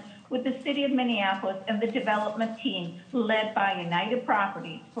Amendment with the City of Minneapolis and the development team led by United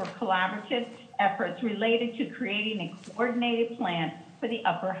Properties for collaborative efforts related to creating a coordinated plan for the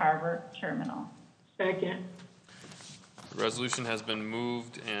Upper Harbor Terminal. Second. The resolution has been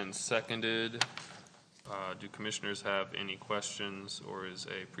moved and seconded. Do commissioners have any questions, or is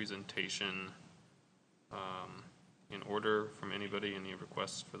a presentation in order from anybody? Any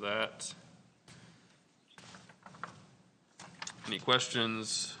requests for that? Any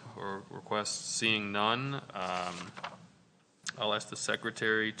questions or requests? Seeing none, I'll ask the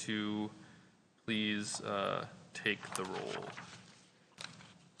secretary to please take the roll.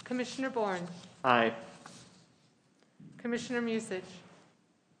 Commissioner Bourne. Aye. Commissioner Musich.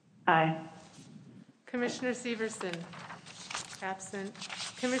 Aye. Commissioner Severson. Absent.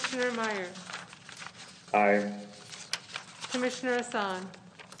 Commissioner Meyer. Aye. Commissioner Hassan.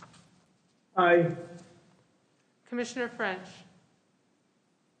 Aye. Commissioner French.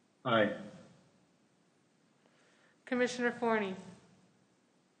 Aye. Commissioner Forney.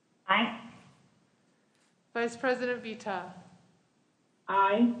 Aye. Vice President Vita.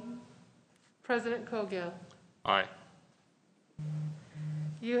 Aye. President Cogill. Aye.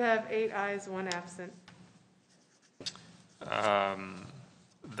 You have 8 ayes, 1 absent.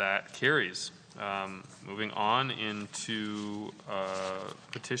 That carries. Moving on into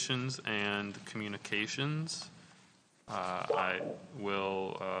petitions and communications. I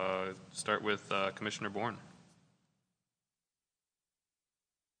will start with Commissioner Bourne.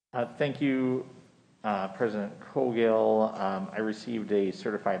 Thank you, President Cogill. I received a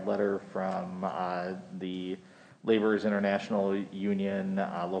certified letter from the Laborers International Union,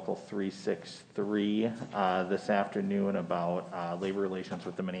 Local 363, this afternoon about labor relations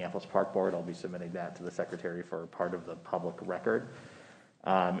with the Minneapolis Park Board. I'll be submitting that to the Secretary for part of the public record.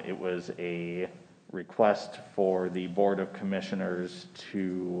 It was a request for the Board of Commissioners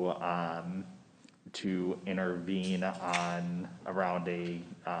to intervene on around a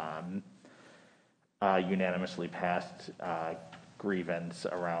unanimously passed grievance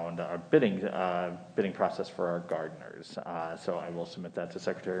around our bidding process for our gardeners. So I will submit that to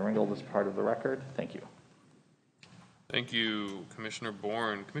Secretary Ringgold as part of the record. Thank you. Thank you, Commissioner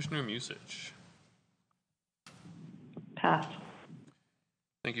Bourne. Commissioner Musich. Pass.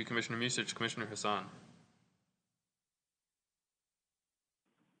 Thank you, Commissioner Musich. Commissioner Hassan.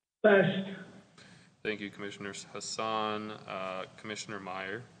 Pass. Thank you, Commissioner Hassan. Commissioner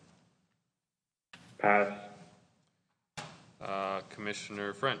Meyer. Pass.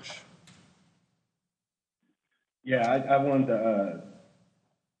 Commissioner French. Yeah, I wanted to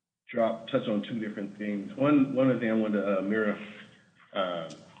touch on 2 different things. One of the things I wanted to mirror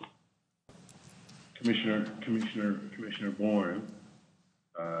Commissioner Bourne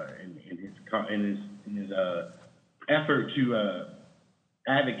in his effort to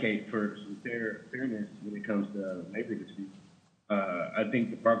advocate for some fairness when it comes to labor disputes. I think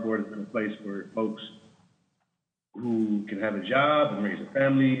the park board has been a place for folks who can have a job and raise a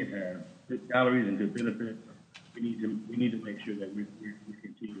family and have good salaries and good benefits. We need to make sure that we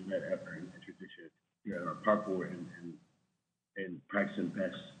continue that effort and tradition here at our park board and practicing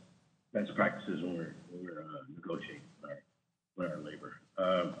best practices when we're negotiating with our labor.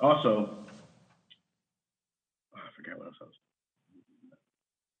 Also, I forgot what else I was.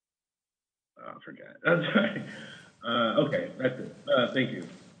 I forgot. That's right. Okay, that's it. Thank you.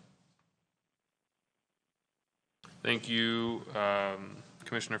 Thank you,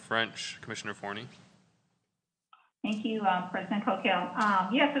 Commissioner French. Commissioner Forney. Thank you, President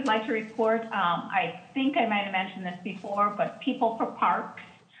Cogill. Yes, I'd like to report, I think I might have mentioned this before, but People for Parks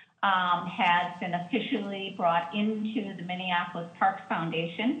has been officially brought into the Minneapolis Parks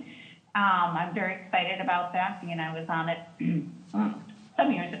Foundation. I'm very excited about that, being I was on it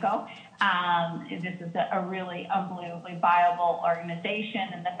some years ago. This is a really unbelievably viable organization,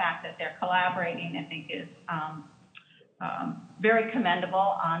 and the fact that they're collaborating, I think, is very commendable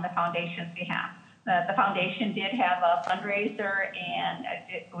on the foundation's behalf. The foundation did have a fundraiser, and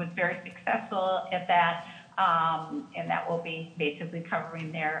it was very successful at that, and that will be basically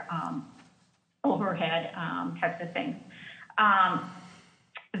covering their overhead types of things.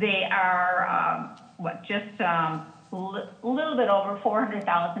 They are, just a little bit over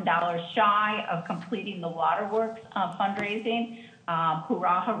 $400,000 shy of completing the waterworks fundraising.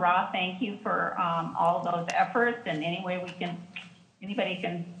 Hurrah, hurrah, thank you for all of those efforts, and any way anybody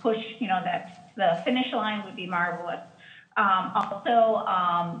can push, that the finish line would be marvelous.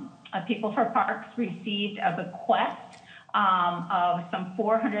 People for Parks received a bequest of some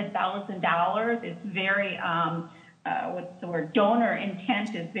 $400,000. It's very, what's the word, donor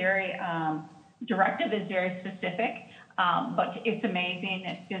intent is very, directive is very specific, but it's amazing.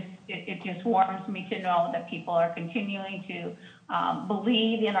 It just warms me to know that people are continuing to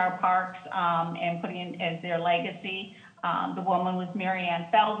believe in our parks and putting in as their legacy. The woman was Mary Ann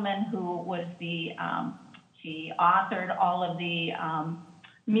Feldman, who was she authored all of the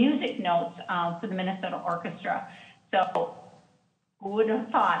music notes for the Minnesota Orchestra. So who would have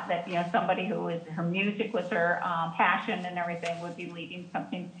thought that, somebody who was, her music was her passion and everything, would be leading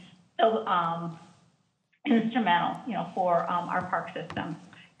something so instrumental, for our park system.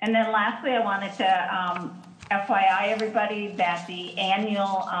 And then lastly, I wanted to FYI everybody that the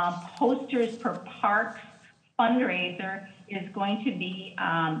annual Posters per Parks fundraiser is going to be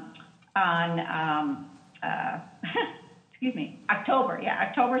on October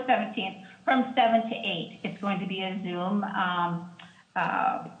 17th from 7 to 8. It's going to be a Zoom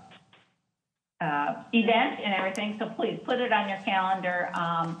event and everything, so please put it on your calendar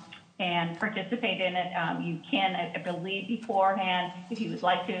and participate in it. You can, I believe, beforehand, if you would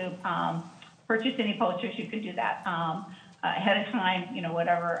like to purchase any posters, you can do that ahead of time,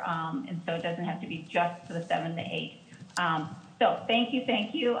 whatever, and so it doesn't have to be just for the 7 to 8. So thank you,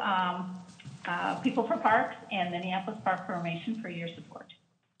 People for Parks and Minneapolis Park Formation for your support.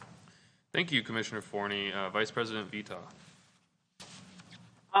 Thank you, Commissioner Forney. Vice President Vita.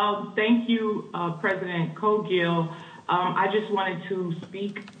 Thank you, President Cogill. I just wanted to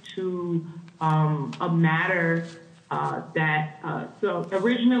speak to a matter so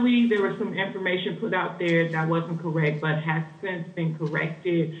originally there was some information put out there that wasn't correct, but has since been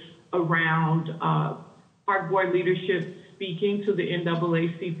corrected around Park Board leadership speaking to the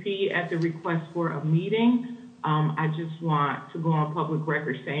NAACP at the request for a meeting. I just want to go on public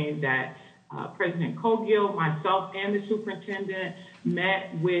record saying that President Cogill, myself, and the superintendent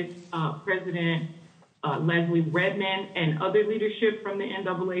met with President Leslie Redmond and other leadership from the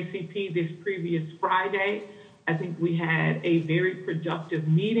NAACP this previous Friday. I think we had a very productive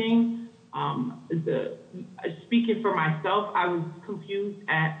meeting. Speaking for myself, I was confused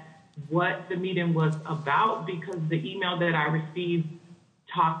at what the meeting was about because the email that I received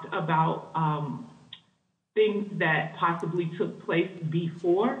talked about things that possibly took place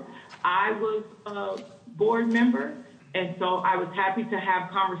before I was a board member. And so I was happy to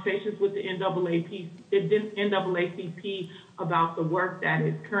have conversations with the NAACP about the work that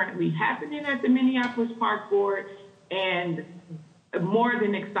is currently happening at the Minneapolis Park Board, and more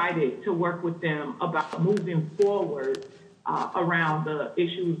than excited to work with them about moving forward around the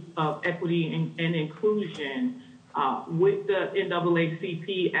issues of equity and inclusion with the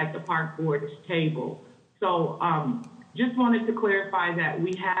NAACP at the Park Board's table. So just wanted to clarify that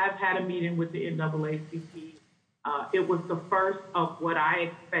we have had a meeting with the NAACP. It was the first of what I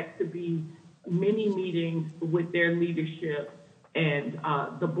expect to be many meetings with their leadership and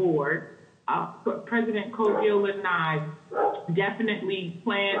the board. President Cogill and I definitely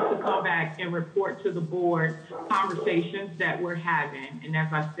plan to come back and report to the board conversations that we're having. And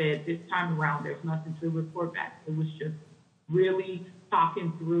as I said, this time around, there's nothing to report back. It was just really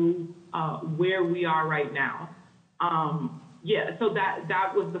talking through where we are right now. Yeah, so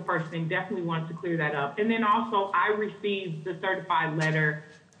that was the first thing. Definitely wanted to clear that up. And then also, I received the certified letter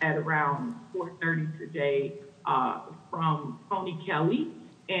at around 4:30 today from Tony Kelly.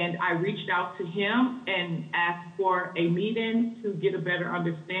 And I reached out to him and asked for a meeting to get a better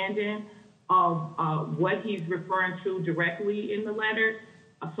understanding of what he's referring to directly in the letter.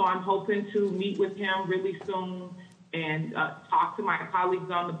 So I'm hoping to meet with him really soon and talk to my colleagues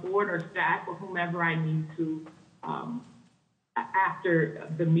on the board or staff or whomever I need to after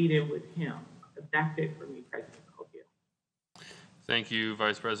the meeting with him. That's it for me, President Cogill. Thank you,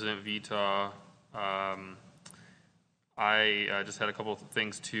 Vice President Vita. I just had a couple of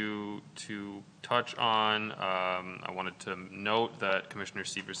things to touch on. I wanted to note that Commissioner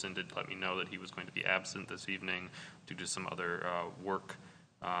Severson did let me know that he was going to be absent this evening due to some other work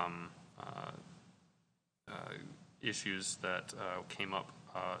issues that came up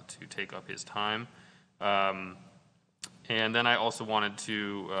to take up his time. And then I also wanted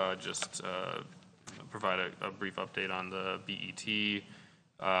to just provide a brief update on the BET,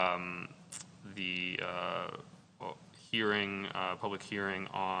 public hearing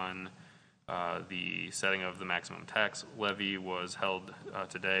on the setting of the maximum tax levy was held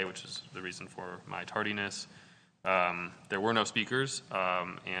today, which is the reason for my tardiness. There were no speakers,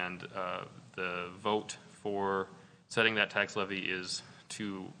 and the vote for setting that tax levy is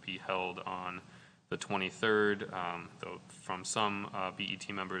to be held on the 23rd, though from some BET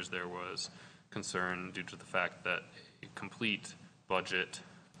members there was concern due to the fact that a complete budget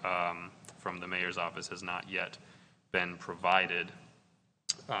from the mayor's office has not yet been provided.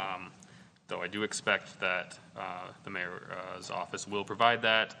 Though I do expect that the mayor's office will provide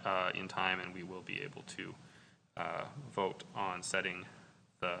that in time, and we will be able to vote on setting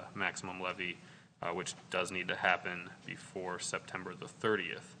the maximum levy, which does need to happen before September the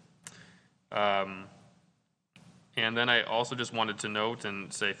 30th. And then I also just wanted to note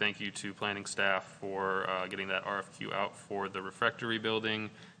and say thank you to planning staff for getting that RFQ out for the refectory building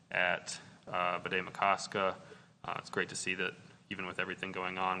at Bede-Makaska. It's great to see that even with everything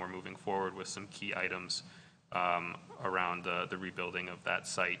going on, we're moving forward with some key items around the rebuilding of that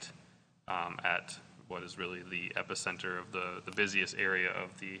site at what is really the epicenter of the busiest area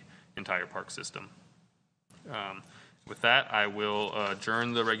of the entire park system. With that, I will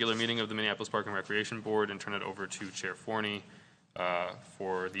adjourn the regular meeting of the Minneapolis Park and Recreation Board and turn it over to Chair Forney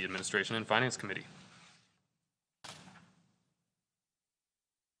for the Administration and Finance Committee.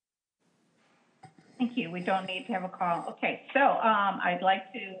 Thank you. We don't need to have a call. Okay, so I'd like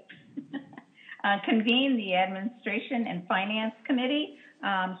to convene the Administration and Finance Committee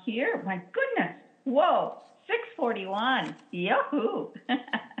here. My goodness, whoa, 6:41, yahoo!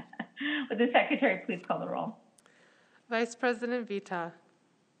 Would the Secretary please call the roll? Vice President Vita.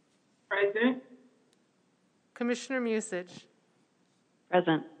 Present. Commissioner Musich.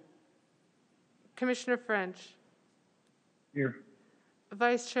 Present. Commissioner French. Here.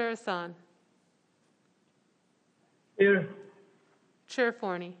 Vice Chair Hassan. Here. Chair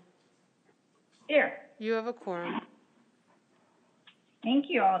Forney. Here. You have a quorum. Thank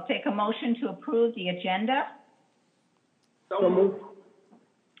you. I'll take a motion to approve the agenda. So moved.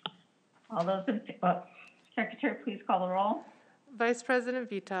 All those in Secretary, please call the roll. Vice President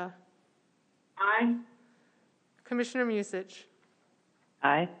Vita. Aye. Commissioner Musich.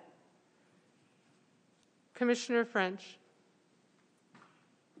 Aye. Commissioner French.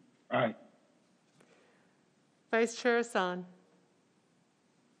 Aye. Vice Chair Hassan.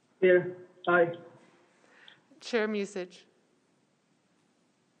 Here. Aye. Chair Musich.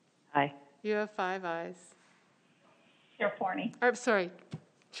 Aye. You have 5 ayes. Chair Forney. I'm sorry,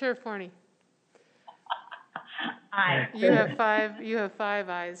 Chair Forney. Aye. You have 5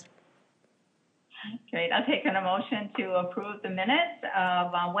 ayes. Great. I'll take a motion to approve the minutes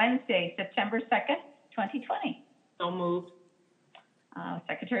of Wednesday, September 2nd, 2020. So moved.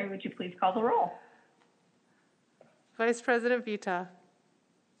 Secretary, would you please call the roll? Vice President Vita.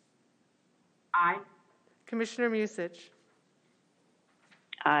 Aye. Commissioner Musich.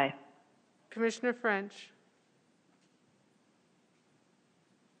 Aye. Commissioner French.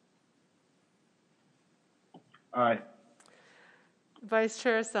 Aye. Vice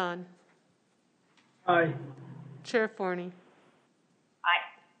Chair Hassan. Aye. Chair Forney. Aye.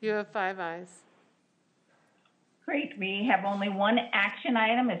 You have 5 ayes. Great. We have only one action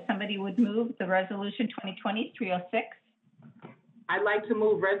item. If somebody would move the resolution 2020-306. I'd like to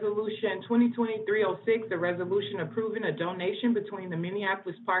move resolution 2020-306, a resolution approving a donation between the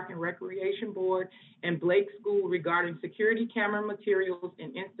Minneapolis Park and Recreation Board and Blake School regarding security camera materials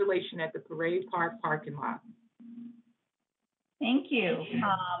and installation at the Parade Park parking lot. Thank you.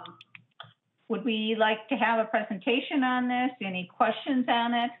 Would we like to have a presentation on this? Any questions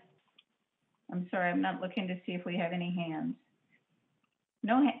on it? I'm sorry, I'm not looking to see if we have any hands.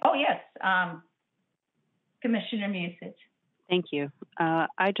 No. Oh, yes. Commissioner Musich. Thank you.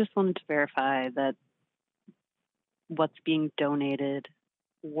 I just wanted to verify that what's being donated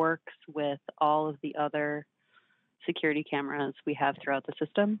works with all of the other security cameras we have throughout the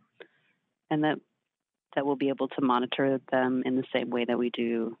system, and that we'll be able to monitor them in the same way that we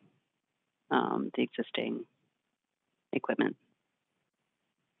do the existing equipment.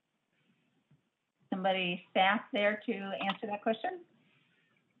 Somebody staff there to answer that question?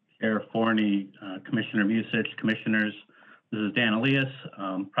 Chair Forney, Commissioner Musich, Commissioners, this is Dan Elias,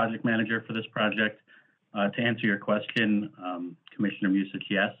 project manager for this project. To answer your question, Commissioner Musich,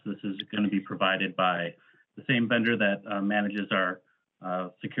 yes, this is going to be provided by the same vendor that manages our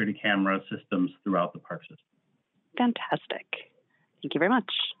security camera systems throughout the park system. Fantastic. Thank you very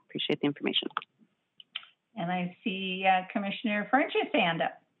much. Appreciate the information. And I see Commissioner French's hand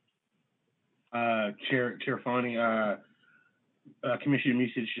up. Chair Forney, Commissioner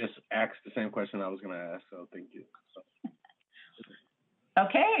Musich just asked the same question I was going to ask, so thank you.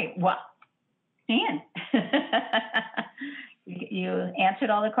 Okay, well, Dan, you answered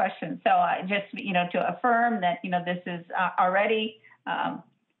all the questions. So just, to affirm that, this is already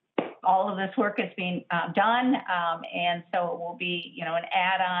all of this work is being done, and so it will be, an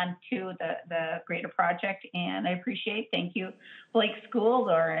add-on to the greater project. And I appreciate, thank you, Blake Schools,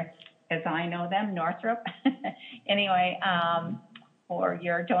 or as I know them, Northrop, anyway, for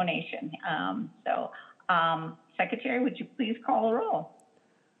your donation. Secretary, would you please call the roll?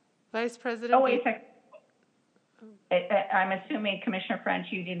 Vice President. Oh, wait a second. I'm assuming Commissioner French,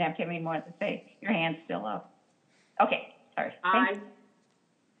 you didn't have to have any more to say. Your hand's still up. Okay, sorry. Aye.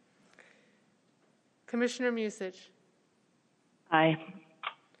 Commissioner Musich. Aye.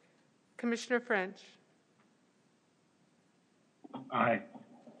 Commissioner French. Aye.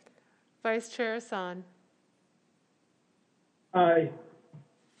 Vice Chair Hassan. Aye.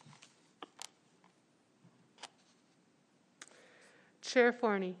 Chair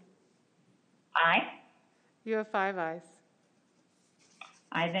Forney. Aye. You have 5 ayes.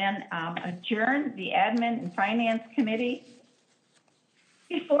 I then adjourn the Admin and Finance Committee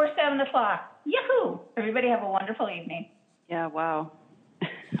before 7 o'clock. Yahoo! Everybody have a wonderful evening. Yeah, wow.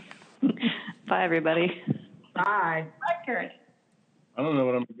 Bye, everybody. Bye. Bye, Kurt. I don't know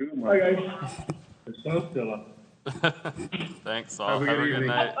what I'm doing. Hi, guys. The sun's still up. Thanks all. Have a Have a good good evening.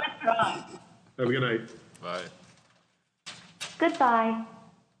 night. Have a good night. Bye. Goodbye.